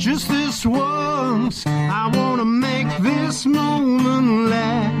 just this once. I want to make this moment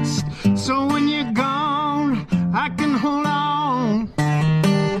last. So when you're gone, I can hold on.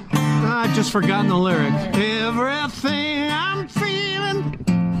 I just forgotten the lyric. Everything I'm feeling,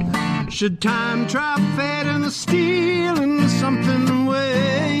 should time trap fade and the stealing something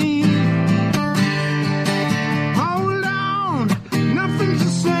away. Hold on, nothing's the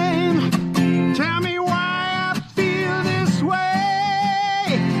same. Tell me why I feel this way.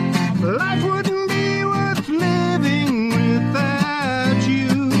 Life wouldn't be worth living without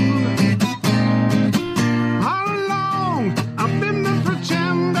you. All along, I've been the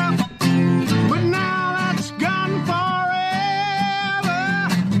pretender, but now that's gone forever.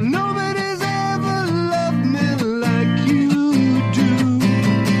 Nobody's ever loved me like you do.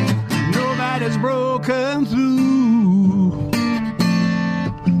 Nobody's broken through.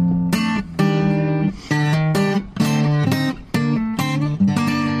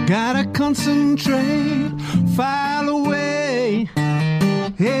 Gotta concentrate, file away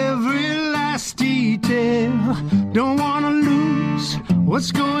every last detail. Don't wanna lose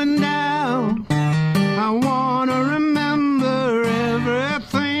what's going down. I wanna remember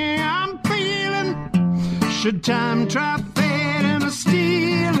everything I'm feeling. Should time trap fade and a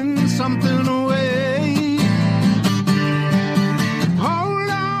stealing something away. Hold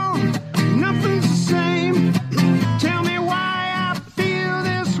on, nothing's the same. Tell me why I feel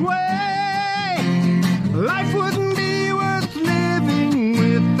this way. Life wouldn't be worth living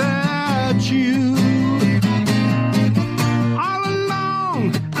without you. All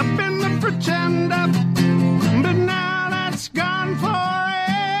along, I've been the pretender,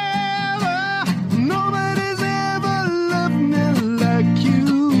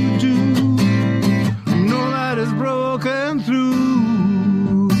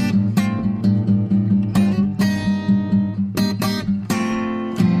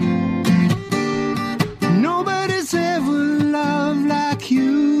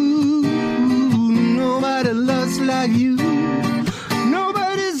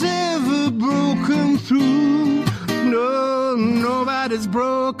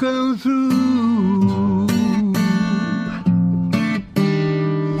 broken through.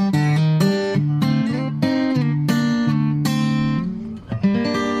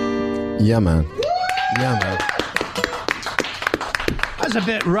 Yeah, man. Yeah, man. That's a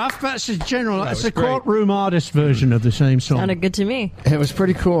bit rough, but it's a general. It's was a great. courtroom artist version of the same song. Sounded good to me. It was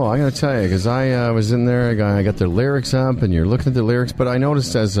pretty cool, I got to tell you, because I was in there, I got the lyrics up, and you're looking at the lyrics, but I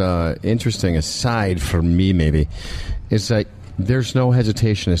noticed as interesting aside for me, maybe, is that there's no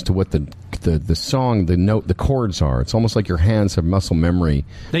hesitation as to what the song, the note, the chords are. It's almost like your hands have muscle memory.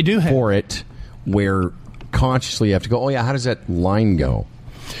 They do have. For it, where consciously you have to go, oh yeah, how does that line go?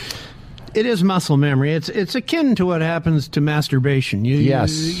 It is muscle memory. It's akin to what happens to masturbation.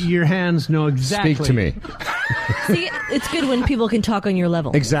 Yes. Your hands know exactly. Speak to me. See, it's good when people can talk on your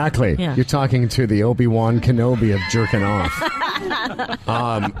level. Exactly. Yeah. You're talking to the Obi-Wan Kenobi of jerking off.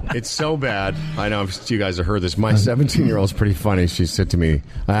 It's so bad. I know you guys have heard this. My 17-year-old's pretty funny. She said to me,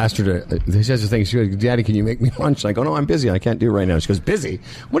 I asked her to, she says the thing, she goes, Daddy, can you make me lunch? I go, no, I'm busy. I can't do it right now. She goes, busy?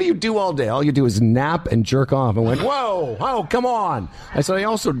 What do you do all day? All you do is nap and jerk off. I went, whoa, come on. I said, I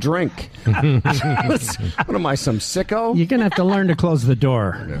also drink. What am I, some sicko? You're going to have to learn to close the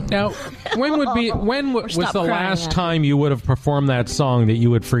door. Now, when was Stop the crying last at time you would have performed that song that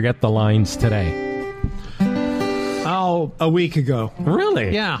you would forget the lines today? Oh, a week ago.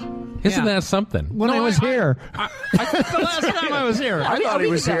 Really? Yeah. Isn't that something? When I was here. The last time I was here. I thought he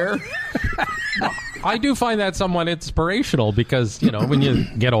was here. I do find that somewhat inspirational because, when you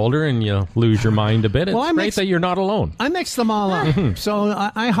get older and you lose your mind a bit, it's great that you're not alone. I mix them all up. So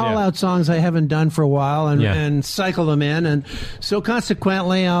I haul out songs I haven't done for a while and cycle them in. And so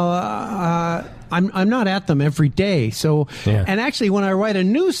consequently, I'm not at them every day. So, and actually, when I write a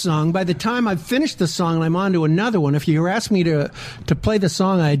new song, by the time I've finished the song and I'm on to another one, if you asked me to play the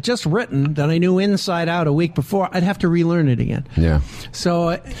song I had just written that I knew inside out a week before, I'd have to relearn it again. Yeah.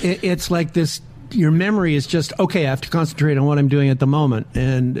 So it's like this. Your memory is just, okay, I have to concentrate on what I'm doing at the moment.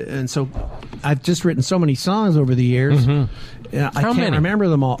 And so I've just written so many songs over the years. I can't remember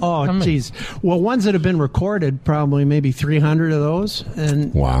them all. Oh, geez. Well, ones that have been recorded, probably maybe 300 of those.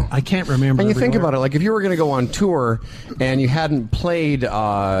 And wow. I can't remember. And you every think word. about it, like if you were going to go on tour and you hadn't played,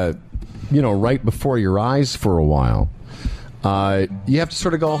 right before your eyes for a while, you have to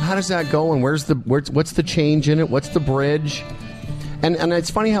sort of go, how does that go? And what's the change in it? What's the bridge? And it's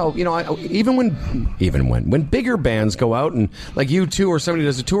funny how, even when bigger bands go out and like U2 or somebody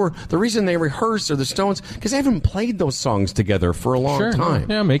does a tour, the reason they rehearse or the Stones, because they haven't played those songs together for a long time.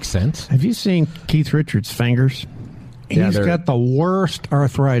 Yeah, makes sense. Have you seen Keith Richards' fingers? He's got the worst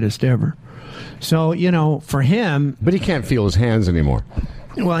arthritis ever. So, for him... But he can't feel his hands anymore.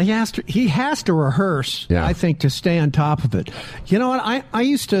 Well, he has to rehearse, I think, to stay on top of it. You know what? I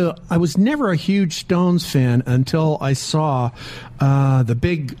was never a huge Stones fan until I saw the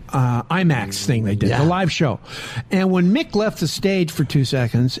big IMAX thing they did, the live show. And when Mick left the stage for 2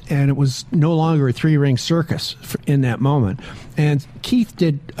 seconds, and it was no longer a three-ring circus in that moment, and Keith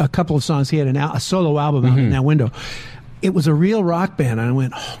did a couple of songs. He had a solo album out in that window. It was a real rock band, and I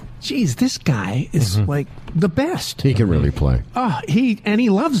went, oh, geez, this guy is like the best. He can really play. He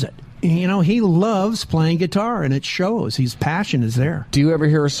loves it. He loves playing guitar, and it shows. His passion is there. Do you ever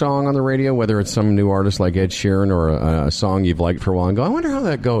hear a song on the radio, whether it's some new artist like Ed Sheeran or a song you've liked for a while, and go, I wonder how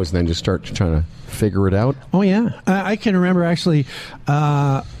that goes, and then just start trying to figure it out? Oh, yeah. I can remember, actually,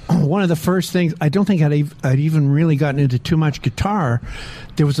 one of the first things, I don't think I'd even really gotten into too much guitar.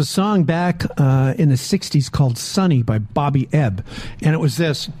 There was a song back in the 60s called Sunny by Bobby Ebb, and it was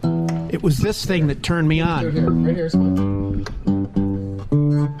this thing that turned me on. Right here.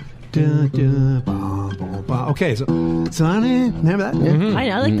 Okay, so Sunny, remember that? Mm-hmm.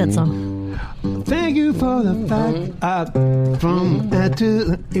 I like that song. Thank you for the fact from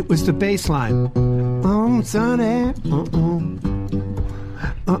to. It was the bass line. Oh, Sunny.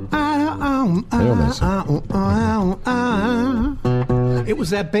 It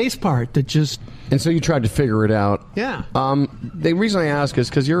was that bass part that just... And so you tried to figure it out. Yeah. The reason I ask is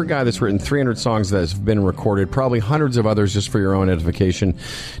because you're a guy that's written 300 songs that have been recorded, probably hundreds of others just for your own edification.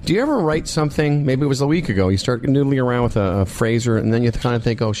 Do you ever write something, maybe it was a week ago, you start noodling around with a phrase, and then you kind of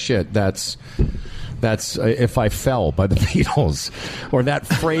think, oh shit, that's If I Fell by the Beatles, or that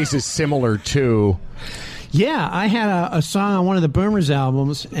phrase is similar to... Yeah, I had a song on one of the Boomers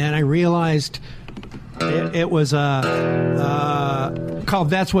albums, and I realized it was called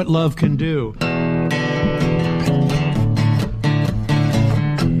That's What Love Can Do.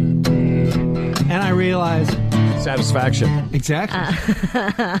 And I realized... Satisfaction. Exactly.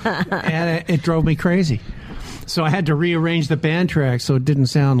 And it drove me crazy. So I had to rearrange the band track so it didn't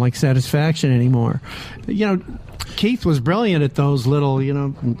sound like Satisfaction anymore. Keith was brilliant at those little,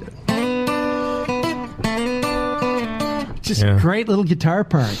 just great little guitar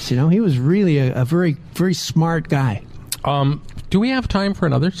parts. He was really a very, very smart guy. Do we have time for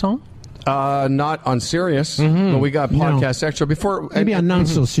another song? Not on Sirius, but we got podcast extra before. Maybe on not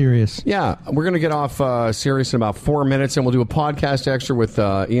so serious. Yeah, we're going to get off Sirius in about 4 minutes, and we'll do a podcast extra with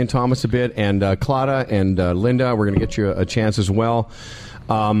Ian Thomas a bit, and Claudia and Linda. We're going to get you a chance as well.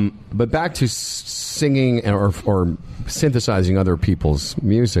 But back to singing or synthesizing other people's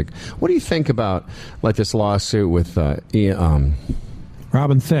music. What do you think about this lawsuit with Robin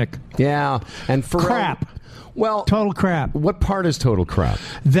Thicke? Yeah, and Pharrell. Crap. Well, total crap. What part is total crap?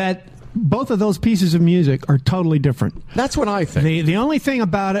 That both of those pieces of music are totally different. That's what I think. The only thing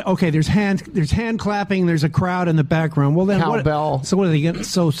about it, okay, there's hand clapping, there's a crowd in the background. Well, then cowbell. So what are they getting?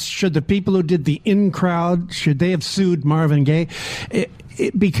 So should the people who did the in crowd, should they have sued Marvin Gaye?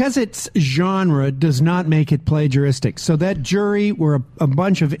 Because its genre does not make it plagiaristic. So that jury were a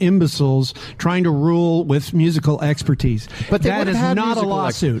bunch of imbeciles trying to rule with musical expertise. But that is not a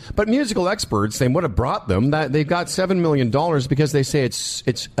lawsuit. But musical experts, they would have brought them. That they've got $7 million because they say it's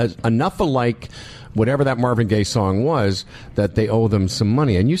enough alike, whatever that Marvin Gaye song was, that they owe them some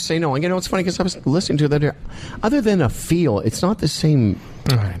money. And you say no. And it's funny because I was listening to that. Other than a feel, it's not the same.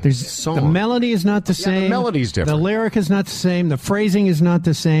 The melody is not the same. The melody's different. The lyric is not the same. The phrasing is not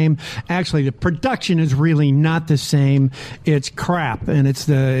the same. Actually, the production is really not the same. It's crap, and it's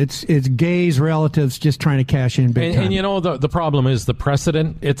Gaye's relatives just trying to cash in big time. And the problem is the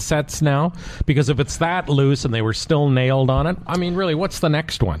precedent it sets now, because if it's that loose and they were still nailed on it, I mean, really, what's the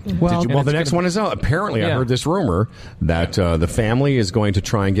next one? Well, the next one is out. Apparently, I heard this rumor that the family is going to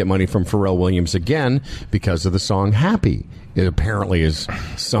try and get money from Pharrell Williams again because of the song "Happy." It apparently is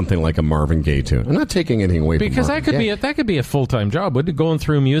something like a Marvin Gaye tune. I'm not taking anything away from because Marvin Gaye. that could be a full-time job, wouldn't it? Going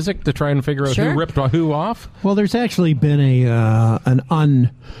through music to try and figure out who ripped who off. Well, there's actually been an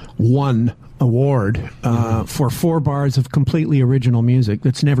unwon award for 4 bars of completely original music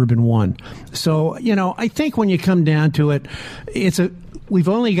that's never been won. So I think when you come down to it, we've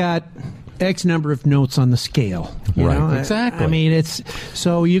only got X number of notes on the scale. Right, exactly. I mean,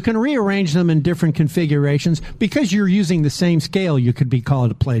 so you can rearrange them in different configurations. Because you're using the same scale, you could be called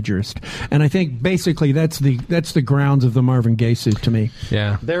a plagiarist. And I think basically that's the grounds of the Marvin Gaye suit to me.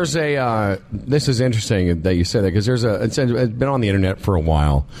 Yeah. There's this is interesting that you say that, because it's been on the internet for a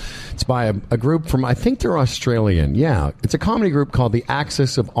while. It's by a group from, I think they're Australian. Yeah. It's a comedy group called The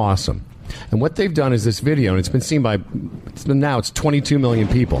Axis of Awesome. And what they've done is this video, and it's been seen now it's 22 million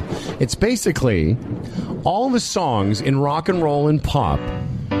people. It's basically all the songs in rock and roll and pop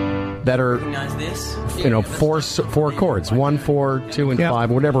that are, four chords, 1, 4, 2, and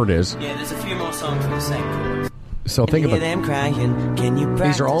 5, whatever it is. Yeah, there's a few more songs with the same chords. So think about them crying. Can you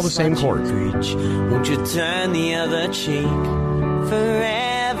these are all the same chords. Won't you turn the other cheek?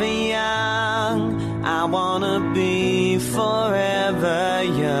 Forever young, I wanna be forever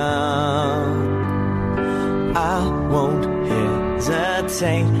young. I won't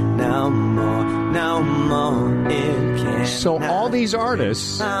hesitate no more. It can't. So all these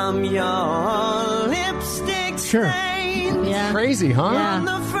artists. I'm your lipstick stain. Yeah. Crazy, huh? Yeah. On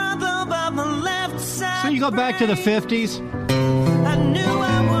the front of the left side. So you go back to the 50s. I knew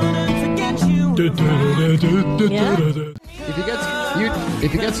I wouldn't forget you. Yeah.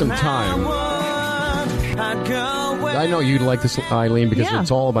 If you get some time, I know you'd like this, Eileen, because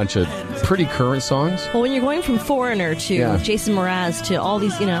it's all a bunch of pretty current songs. Well, when you're going from Foreigner to Jason Mraz to all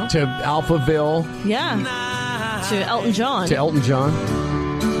these, to Alphaville, to Elton John,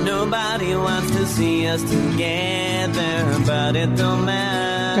 Nobody wants to see us together, but it don't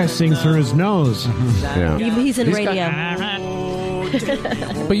matter. Guy sings through his nose. Yeah. He's in radio.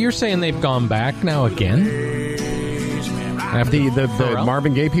 But you're saying they've gone back now again? The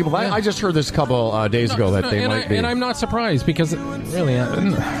Marvin Gaye people. I just heard this a couple days ago that they might be. And I'm not surprised, because really,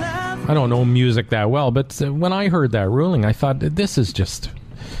 I don't know music that well. But when I heard that ruling, I thought, this is just...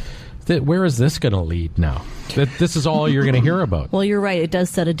 Where is this going to lead now? This is all you're going to hear about. Well, you're right. It does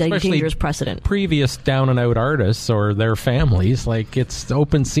set a Especially dangerous precedent. Previous down-and-out artists or their families, it's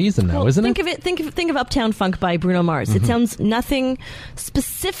open season now, isn't it? Think of Uptown Funk by Bruno Mars. Mm-hmm. It sounds nothing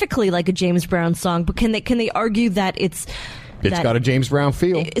specifically like a James Brown song, but can they argue that it's got a James Brown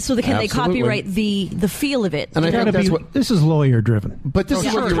feel? So can they copyright the feel of it? And I think that's this is lawyer driven. But this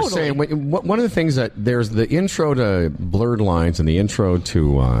is what you were saying. One of the things that there's the intro to Blurred Lines and the intro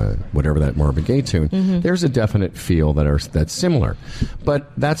to whatever that Marvin Gaye tune. Mm-hmm. There's a definite feel that's similar,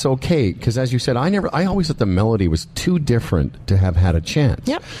 but that's okay, because as you said, I always thought the melody was too different to have had a chance.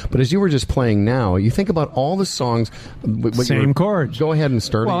 Yep. But as you were just playing now, you think about all the songs. Same chords. Go ahead and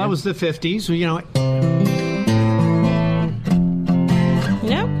start. Well, again. that was the 50s.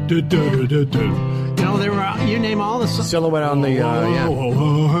 You know, there were, you name all the Silhouette on the,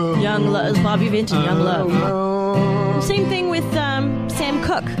 Young Love, Bobby Vinton, Young Love. Same thing with Sam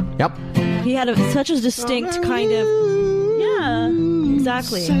Cooke. Yep. He had such a distinct kind of... Yeah,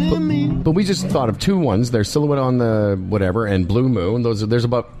 exactly. But we just thought of two ones. There's Silhouette on the whatever and Blue Moon. There's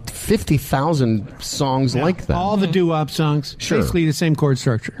about 50,000 songs like that. All the doo-wop songs. Sure. Basically the same chord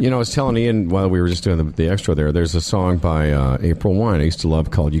structure. You know, I was telling Ian while we were just doing the extra there's a song by April Wine I used to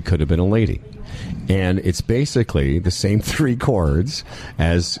love called You Could Have Been a Lady. And it's basically the same three chords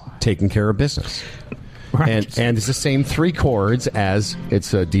as Taking Care of Business. Right. And it's the same three chords as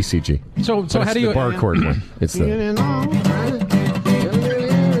it's a DCG. So how do you... the bar chord one. It's the...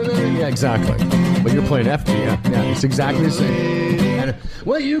 Yeah, exactly. But you're playing F. Yeah, it's exactly the same. And,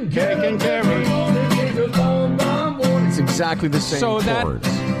 well, you taking care of It's exactly the same chords.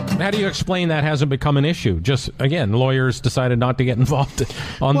 How do you explain that hasn't become an issue? Just, again, lawyers decided not to get involved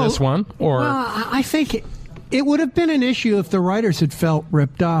on this one? Or well, I think it would have been an issue if the writers had felt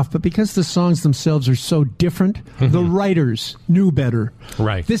ripped off, but because the songs themselves are so different, the writers knew better.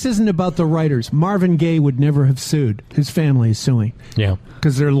 Right. This isn't about the writers. Marvin Gaye would never have sued. His family is suing. Yeah.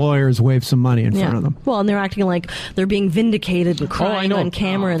 Because their lawyers waved some money in front of them. Well, and they're acting like they're being vindicated and crying on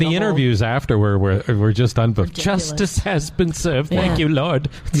camera. The interviews after were just unbelievable. Justice has been served. Thank you, Lord.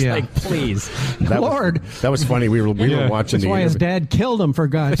 It's like, please. Lord. That was funny. We were watching That's why his dad killed him, for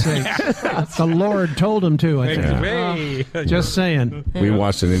God's sake. The Lord told him to, I think. Just saying. We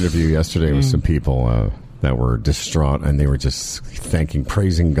watched an interview yesterday with some people that were distraught, and they were just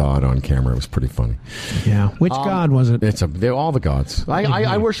praising God on camera. It was pretty funny. Yeah. Which God was it? They're all the gods.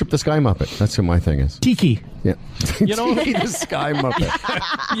 I worship the Sky Muppet. That's who my thing is. Tiki. Yeah. You know, Tiki the Sky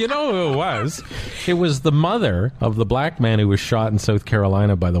Muppet. You know who it was? It was the mother of the black man who was shot in South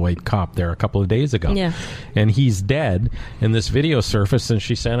Carolina by the white cop there a couple of days ago. Yeah. And he's dead, and this video surfaced, and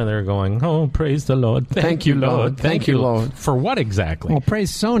she's standing there going, oh, praise the Lord. Thank you, Lord. Thank you, Lord. For what exactly? Well,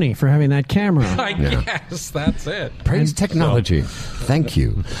 praise Sony for having that camera. I guess that's it. Praise technology. Thank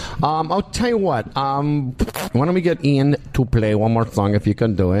you. I'll tell you what. Why don't we get Ian to play one more song if you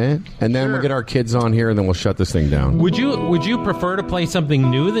can do it, and then we'll get our kids on here, and then we'll shut this thing down. Would you prefer to play something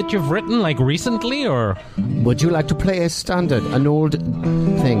new that you've written, like recently, or would you like to play a standard, an old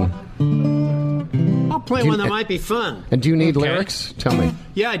thing? I'll play one that might be fun. And do you need lyrics? Tell me.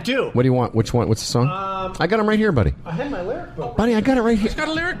 Yeah, I do. What do you want? Which one? What's the song? I got them right here, buddy. I have my lyric book. Buddy, I got it right here. He's got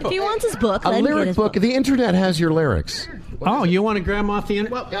a lyric book. If he wants his book, a let him get lyric his book. The internet has your lyrics. Oh, you want to grab them off the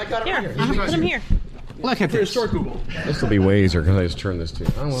internet? Well, I got it right here. Put them here. Look at this. Google. This will be way easier because I just turn this to you.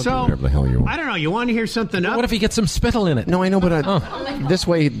 I don't want to do whatever the hell you want. I don't know. You want to hear something up? What if he gets some spittle in it? No, I know, but this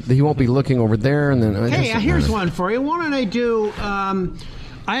way he won't be looking over there. And then hey, here's one for you. Why don't I do?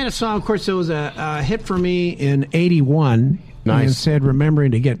 I had a song. Of course, it was a hit for me in '81. Nice. And said,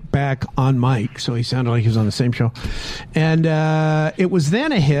 remembering to get back on mic, so he sounded like he was on the same show. And it was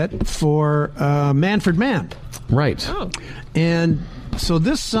then a hit for Manfred Mann. Right. Oh. And so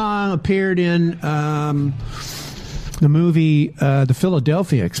this song appeared in the movie The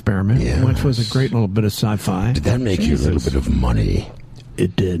Philadelphia Experiment, which was a great little bit of sci-fi. Did that make you a little bit of money?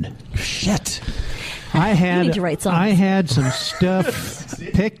 It did. Shit. I need to write songs. I had some stuff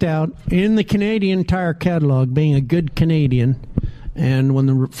picked out in the Canadian Tire catalog, being a good Canadian. And when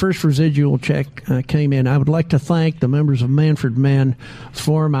the first residual check came in, I would like to thank the members of Manfred Mann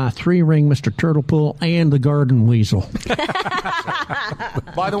for my 3-ring Mr. Turtlepool and the Garden Weasel.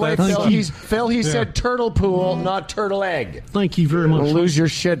 By the way, Phil, he said turtle pool, not turtle egg. Thank you very much. Don't lose your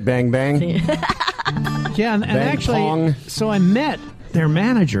shit, Bang Bang. Yeah, and actually, pong. So I met their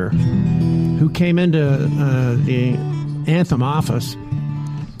manager who came into the Anthem office.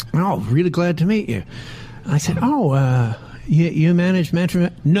 Oh, really glad to meet you. I said, you manage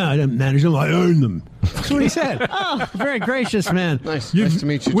Manfred? No, I don't manage them. I own them. That's what he said. Oh, very gracious man. Nice to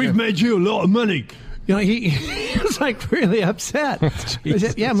meet you. We've made you a lot of money. You know, he was like really upset. He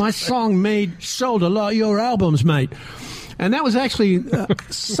said, yeah, my song sold a lot of your albums, mate. And that was actually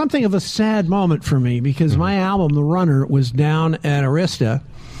something of a sad moment for me because my album, The Runner, was down at Arista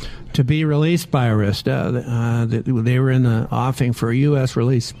to be released by Arista. They were in the offing for a U.S.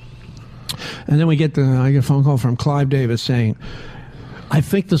 release. And then I get a phone call from Clive Davis saying, I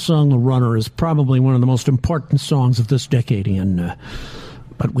think the song The Runner is probably one of the most important songs of this decade, Ian.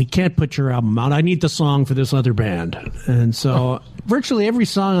 But we can't put your album out. I need the song for this other band. And so virtually every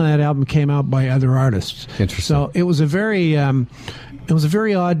song on that album came out by other artists. Interesting. So it was a very it was a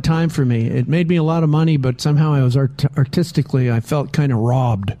very odd time for me. It made me a lot of money, but somehow I was artistically, I felt kind of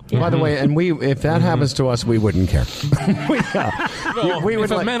robbed. By the way, and if that happens to us, we wouldn't care. We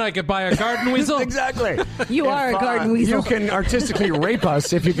would if it meant I could buy a garden weasel. Exactly. You are a garden weasel. You can artistically rape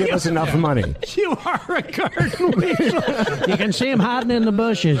us if you give us enough money. You are a garden weasel. You can see him hiding in the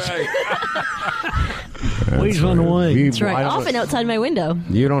bushes. Weaseling away. That's right. Often outside my window.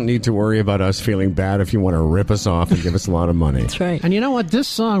 You don't need to worry about us feeling bad if you want to rip us off and give us a lot of money. That's right. And you know what? This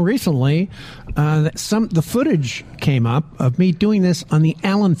song recently, the footage came up of me doing this on the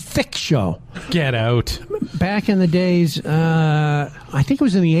Alan Thicke Show. Get out. Back in the days, I think it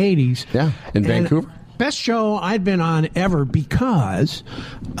was in the 80s. Yeah, in Vancouver. Best show I'd been on ever because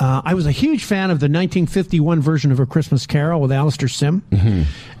I was a huge fan of the 1951 version of A Christmas Carol with Alistair Sim. Mm-hmm.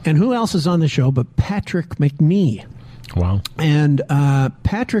 And who else is on the show but Patrick Macnee? Wow. And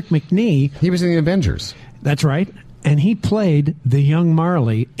Patrick Macnee... He was in the Avengers. That's right. And he played the young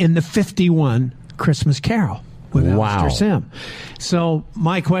Marley in the 51 Christmas Carol with Alistair Sim. So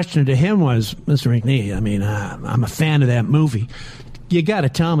my question to him was, Mr. Macnee, I mean, I'm a fan of that movie. You got to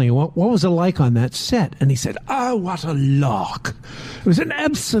tell me, what was it like on that set? And he said, oh, what a lark. It was an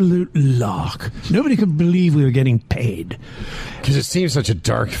absolute lark. Nobody could believe we were getting paid. Because it seems such a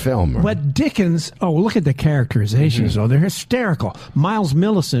dark film. Right? But Dickens, look at the characterizations, though. They're hysterical. Miles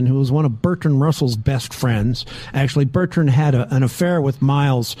Millicent, who was one of Bertrand Russell's best friends. Actually, Bertrand had an affair with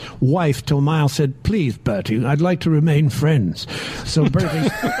Miles' wife till Miles said, please, Bertie, I'd like to remain friends. So Bertie...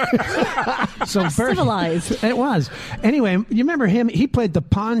 Civilized. It was. Anyway, you remember him? He played the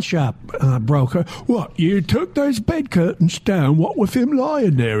pawn shop broker. What, you took those bed curtains down, what with him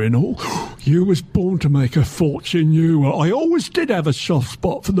lying there and all? You was born to make a fortune, you were. I always did have a soft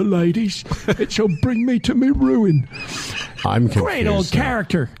spot for the ladies. It shall bring me to me ruin. I'm confused. Great old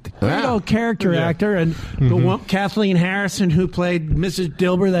character. Great old character actor. And the one, Kathleen Harrison, who played Mrs.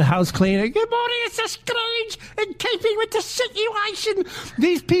 Dilber, the house cleaner. Good morning, it's a strange in keeping with the situation.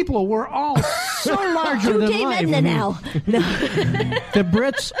 These people were all so larger than life. Now. The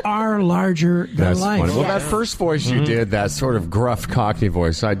Brits are larger than life. Funny. Well, that first voice you did, that sort of gruff Cockney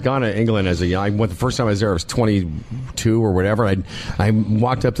voice, I'd gone to England as a young... The first time I was there, I was 22 or whatever. I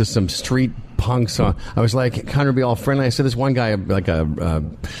walked up to some street punks. I was like, kind of be all friendly. I said, this one guy, like a...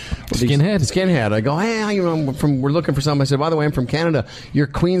 Skinhead. I go, hey, we're looking for something. I said, by the way, I'm from Canada. Your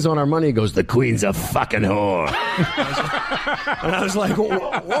Queen's on our money. He goes, the Queen's a fucking whore. And I was like,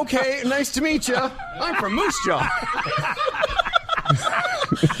 okay, nice to meet you. I'm from Moose Jaw.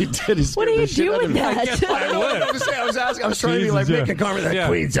 He did. What are you doing that? I was trying to be like Mick and Carmen. That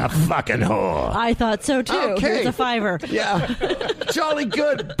Queen's a fucking whore. I thought so too. Okay. Here's a $5. Yeah. Jolly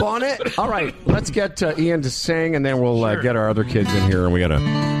good, Bonnet. All right, let's get Ian to sing, and then we'll get our other kids in here, and we got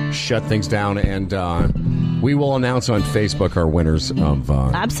to shut things down. And we will announce on Facebook our winners of.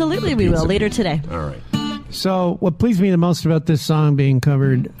 Absolutely, we will later today. All right. So, what pleased me the most about this song being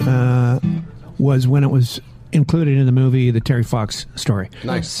covered was when it was included in the movie, the Terry Fox story.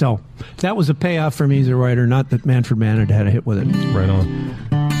 Nice. So that was a payoff for me as a writer, not that Manfred Mann had a hit with it. Right on.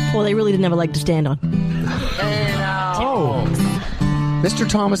 Well, they really didn't have a leg to stand on. Oh. Mr.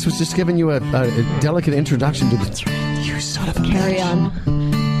 Thomas was just giving you a delicate introduction to the... You son of a Carry bitch. on.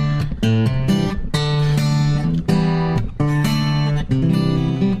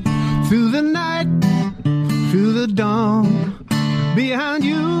 Through the night, through the dawn, behind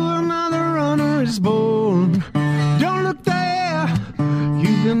you another runner is born. Don't look there,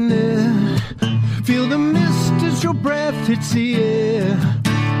 you've been there. Feel the mist as your breath hits the air.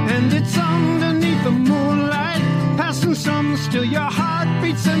 And it's underneath the moonlight, passing some still. Your heart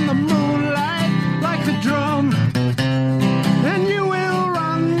beats in the moonlight like a drum. And you will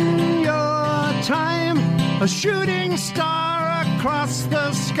run your time, a shooting star across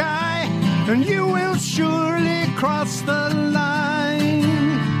the sky. And you will surely cross the line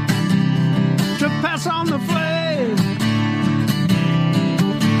to pass on the flame.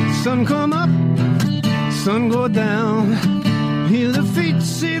 Sun come up, sun go down. Hear the feet,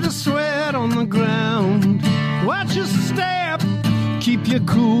 see the sweat on the ground. Watch your step, keep you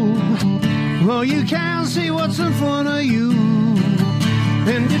cool. Well, you can't see what's in front of you.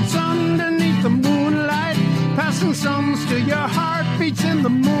 And it's underneath the moonlight, passing some still. Your heart beats in the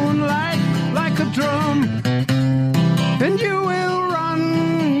moonlight like a drum. And you will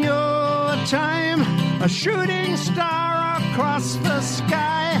run your time, a shooting star across the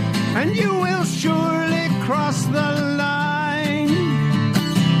sky. And you will surely cross the line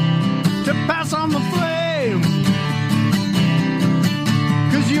to pass on the flame.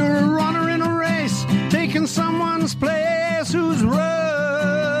 'Cause you're a runner in a race, taking someone's place who's run.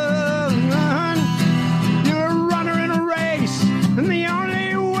 You're a runner in a race, and the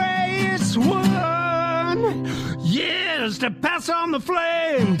is to pass on the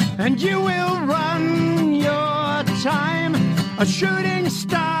flame, and you will run your time. A shooting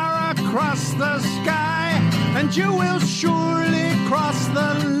star across the sky, and you will surely cross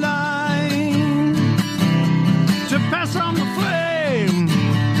the line. To pass on the flame,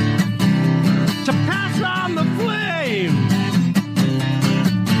 to pass on the flame.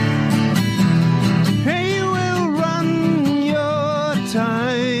 Hey, you will run your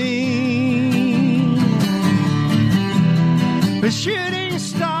time. A shooting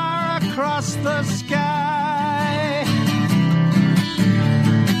star across the sky.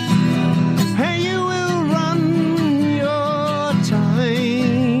 Hey, you will run your time.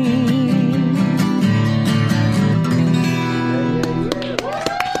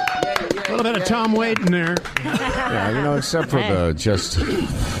 A little bit of Tom Waits in there. Yeah, except for the just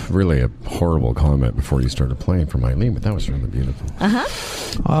really a horrible comment before you started playing from Eileen, but that was really beautiful.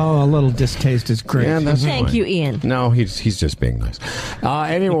 Oh, a little distaste is great. Yeah, that's Thank fine. you, Ian. No, he's just being nice.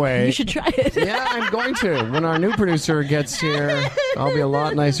 Anyway. You should try it. Yeah, I'm going to. When our new producer gets here, I'll be a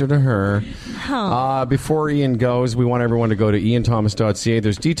lot nicer to her. Before Ian goes, we want everyone to go to ianthomas.ca.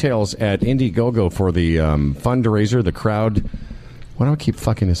 There's details at Indiegogo for the fundraiser, the crowd. Why do I keep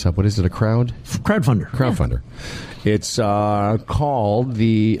fucking this up? What is it, a crowd? Crowdfunder. Yeah. It's called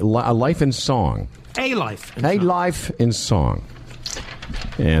A Life in Song. A Life in Song.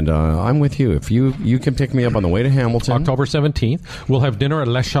 And I'm with you. If you can pick me up on the way to Hamilton. October 17th. We'll have dinner at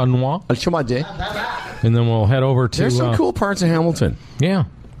Le Chanois. And then we'll head over to... There's some cool parts of Hamilton. Yeah.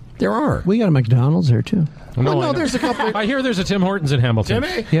 There are. We got a McDonald's there, too. No, there's a couple. I hear there's a Tim Hortons in Hamilton.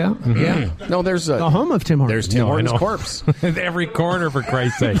 Timmy? Yeah. Mm-hmm. Yeah. No, there's the home of Tim Hortons. There's Tim Hortons Corpse. Every corner, for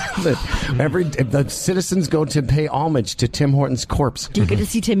Christ's sake. The citizens go to pay homage to Tim Hortons Corpse. Do you get to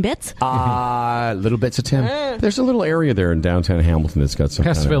see Tim Bits? Little bits of Tim. There's a little area there in downtown Hamilton that's got some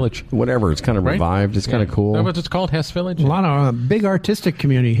Hess kind of, Village. Whatever. It's kind of revived. It's kind of cool. Is that what it's called? Hess Village? A lot of big artistic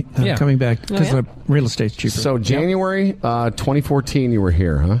community coming back because the real estate's cheaper. So January 2014, you were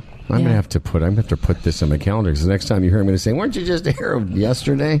here, huh? I'm gonna have to put this in my calendar because the next time you hear me, I'm gonna say, "Weren't you just here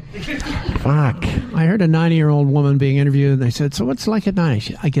yesterday?" Fuck. I heard a 90-year-old woman being interviewed, and they said, "So what's it like at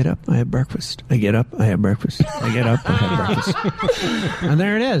night?" I get up, I have breakfast. I get up, I have breakfast. I get up, I have breakfast. And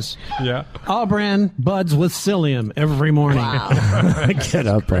there it is. Yeah. All brand buds with psyllium every morning. Wow. I get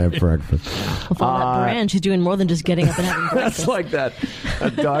up, I have breakfast. With all that brand, she's doing more than just getting up and having breakfast.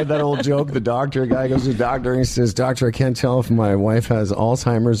 That's like that old joke. The guy goes to the doctor and he says, "Doctor, I can't tell if my wife has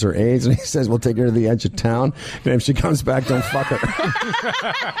Alzheimer's or AIDS." And he says, "We'll take her to the edge of town. And if she comes back, don't fuck her."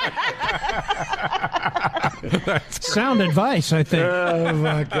 Sound advice, I think. Oh,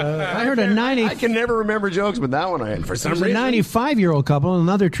 my God. I heard I can never remember jokes, but that one I had for some reason. A 95-year-old couple,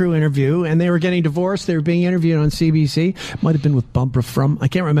 another true interview, and they were getting divorced. They were being interviewed on CBC. Might have been with Barbara Frum. I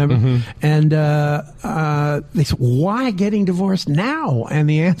can't remember. Mm-hmm. And they said, "Why getting divorced now?" And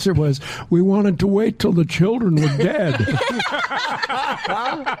the answer was, "We wanted to wait till the children were dead."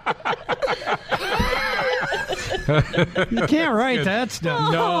 You can't write that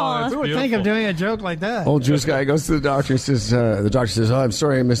stuff. No, who would think of doing a joke like that? Old Jewish guy goes to the doctor and says, the doctor says, "Oh, I'm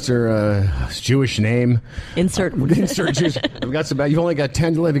sorry, Mr. Jewish name." Insert Jewish. I've got some bad. You've only got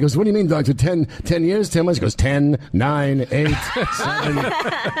 10 to live. He goes, "What do you mean, doctor? 10 years, 10 months?" He goes, 10, 9, 8, 7.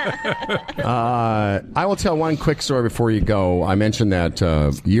 I will tell one quick story before you go. I mentioned that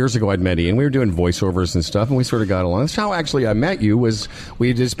years ago I'd met Ian. We were doing voiceovers and stuff, and we sort of got along. That's how actually I met you. Was we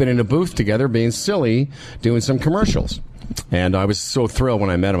had just been in a booth together being silly, doing some commercials. And I was so thrilled when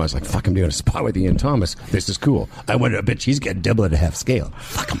I met him. I was like, "Fuck, I'm doing a spot with Ian Thomas. This is cool. I wonder, I bet he's got double at a half scale.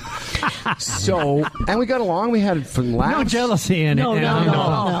 Fuck him." So, and we got along. We had fun laughs. No jealousy in it.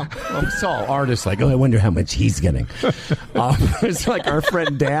 No. It's all artists like, "Oh, I wonder how much he's getting." It's like our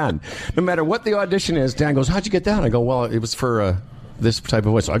friend Dan. No matter what the audition is, Dan goes, "How'd you get that?" I go, "Well, it was for this type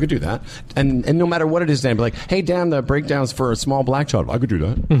of voice, so I could do that." And no matter what it is, Dan, be like, "Hey, Dan, the breakdown's for a small black child." I could do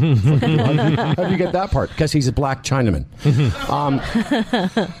that. How do you get that part? Because he's a black Chinaman.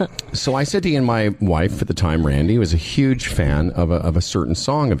 So I said to Ian, my wife at the time, Randy, was a huge fan of a certain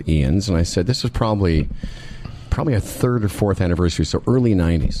song of Ian's, and I said, this was probably a third or fourth anniversary, so early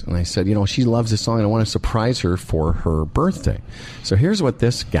 90s. And I said, she loves this song, and I want to surprise her for her birthday. So here's what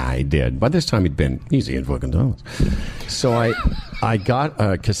this guy did. By this time, he's Ian fucking Thomas. So I got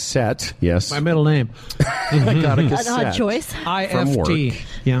a cassette, yes. My middle name. I got a cassette. An odd choice. From work. IFT.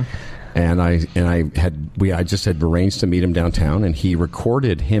 Yeah. And I just had arranged to meet him downtown, and he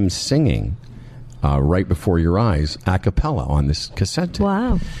recorded him singing Right Before Your Eyes a cappella on this cassette tape.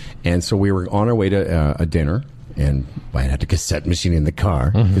 Wow. And so we were on our way to a dinner, and I had a cassette machine in the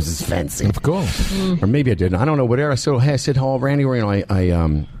car because it's fancy. Of course. Or maybe I didn't. I don't know. Whatever. So hey, I said, "Oh, Randy,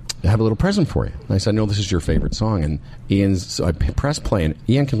 I have a little present for you. And I said, no, this is your favorite song. And so I press play, and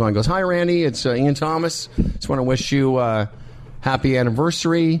Ian comes on and goes, hi, Randy, it's Ian Thomas. Just want to wish you happy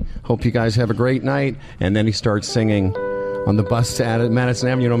anniversary. Hope you guys have a great night. And then he starts singing on the bus to Madison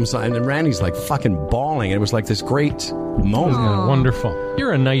Avenue. And Randy's like fucking bawling. And it was like this great moment. Yeah, wonderful.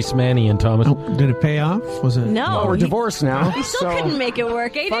 You're a nice man, Ian Thomas. Oh, did it pay off? Was it? No. We're divorced now. You still couldn't make it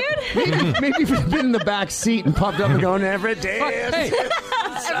work, eh, dude? Maybe if you'd been in the back seat and popped up and going, every day.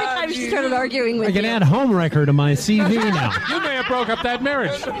 Every time she started arguing with I can you. add Homewrecker to my CV now. You may have broke up that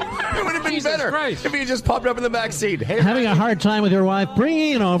marriage. It would have been Jesus better Christ. if he just popped up in the back seat. Hey, Having a hard time with your wife, bring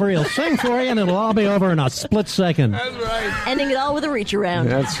Ian over. He'll sing for you, and it'll all be over in a split second. that's right. Ending it all with a reach around.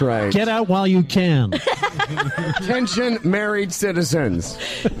 That's right. Get out while you can. Attention, married citizens.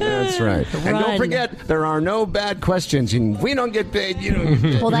 That's right. And don't Run. forget, there are no bad questions. And we don't get paid. You don't get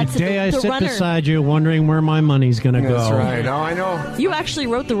paid. Well, that's The day I the sit runner. beside you, wondering where my money's going to go. That's right. Oh, I know. You actually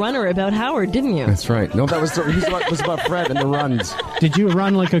wrote the runner about Howard, didn't you? That's right. No, that was it was about Fred and the runs. Did you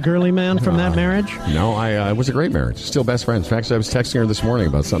run like a girly man from that marriage? No, it was a great marriage. Still best friends. In fact, I was texting her this morning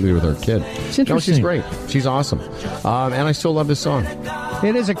about something to do with her kid. It's No, interesting. she's great. She's awesome. And I still love this song.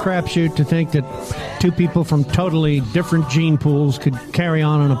 It is a crapshoot to think that two people from totally different gene pools could carry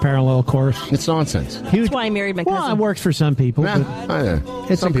on a parallel course. It's nonsense. Huge. That's why I married my Well, cousin. it works for some people, Nah, but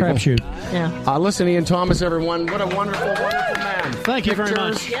it's a some people. crapshoot. Yeah. Listen, Ian Thomas, everyone. What a wonderful, wonderful man. Thank you very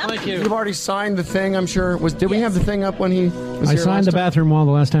Pictures. much. Yep. Thank you. You've already signed the thing, I'm sure. Did we have the thing up when he was I here signed last the time? bathroom wall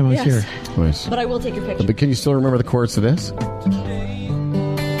the last time I was Yes. here. Nice. But I will take your picture. But can you still remember the chords to this?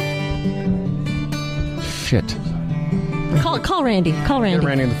 Shit. Call Randy. Call Randy. Get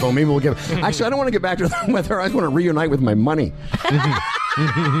Randy on the phone. Maybe we'll get. Actually, I don't want to get back to whether I want to reunite with my money.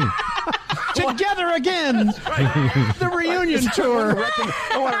 Together again! The reunion tour.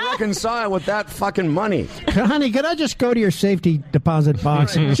 I want to reconcile with that fucking money. Honey, could I just go to your safety deposit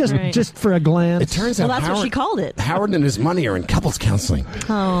box just for a glance? It turns Well, out that's what she called it. Howard and his money are in couples counseling.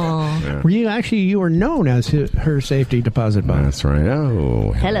 Oh. You were known as her safety deposit box. That's right.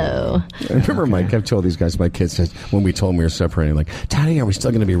 Oh, Hello. I remember Mike. I've told these guys. My kids said when we told them we were separating, like, Daddy, are we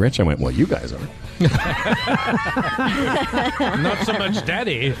still going to be rich? I went, well, you guys are. Not so much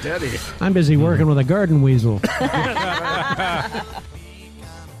daddy. Daddy. I'm busy working with a garden weasel.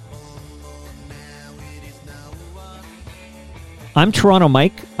 I'm Toronto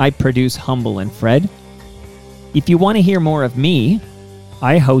Mike. I produce Humble and Fred. If you want to hear more of me,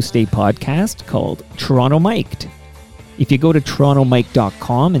 I host a podcast called Toronto Mic'd. If you go to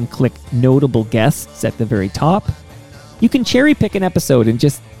torontomike.com and click Notable Guests at the very top, you can cherry pick an episode and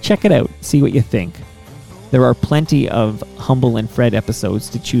just check it out, see what you think. There are plenty of Humble and Fred episodes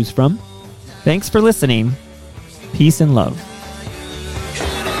to choose from. Thanks for listening. Peace and love.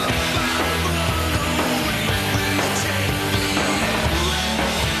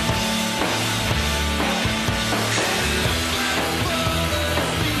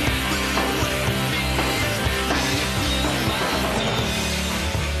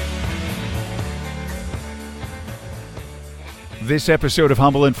 This episode of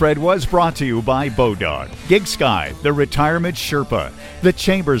Humble and Fred was brought to you by Bodog, Gig Sky, the Retirement Sherpa, the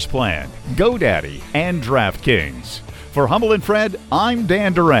Chambers Plan, GoDaddy, and DraftKings. For Humble and Fred, I'm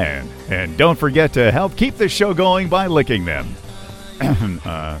Dan Duran. And don't forget to help keep the show going by liking them.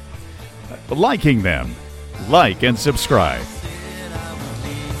 Liking them. Like and subscribe.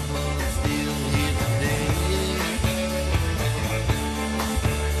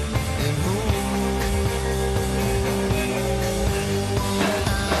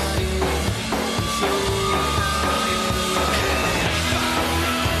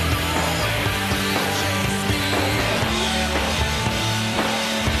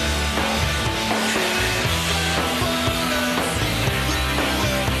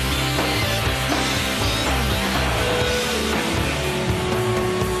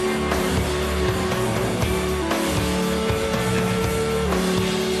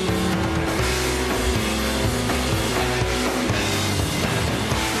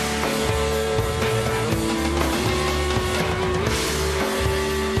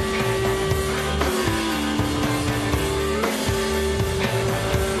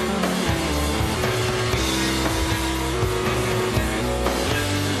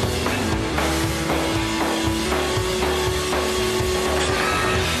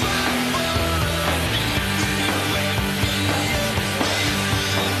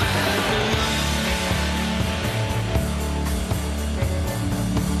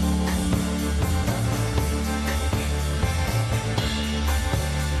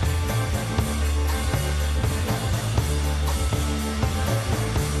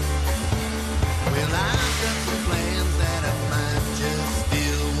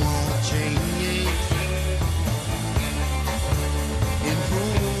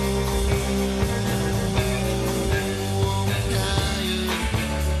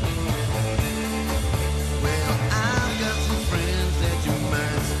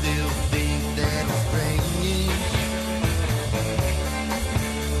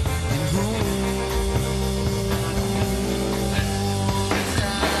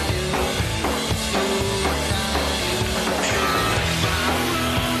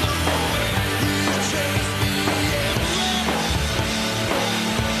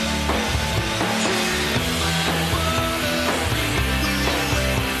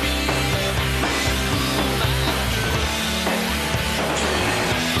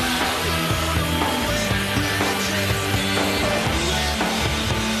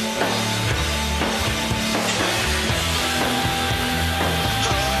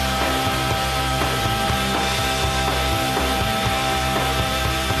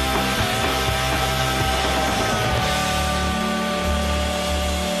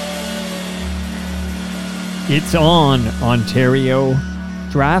 It's on, Ontario.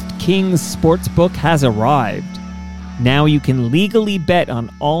 DraftKings Sportsbook has arrived. Now you can legally bet on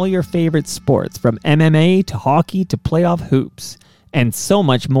all your favorite sports, from MMA to hockey to playoff hoops, and so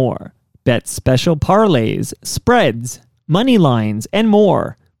much more. Bet special parlays, spreads, money lines, and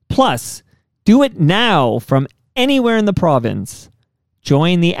more. Plus, do it now from anywhere in the province.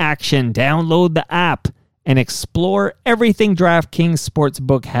 Join the action, download the app, and explore everything DraftKings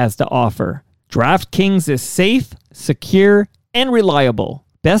Sportsbook has to offer. DraftKings is safe, secure, and reliable.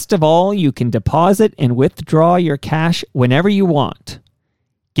 Best of all, you can deposit and withdraw your cash whenever you want.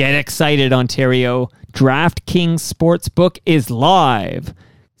 Get excited, Ontario. DraftKings Sportsbook is live.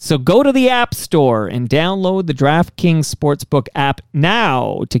 So go to the App Store and download the DraftKings Sportsbook app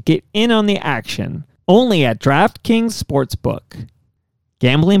now to get in on the action. Only at DraftKings Sportsbook.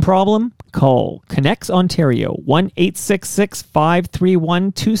 Gambling problem? Call Connects Ontario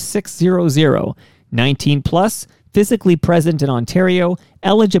 1-866-531-2600. 19 plus, physically present in Ontario.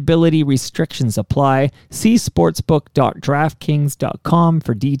 Eligibility restrictions apply. See sportsbook.draftkings.com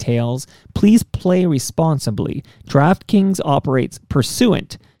for details. Please play responsibly. DraftKings operates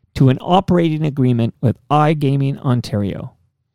pursuant to an operating agreement with iGaming Ontario.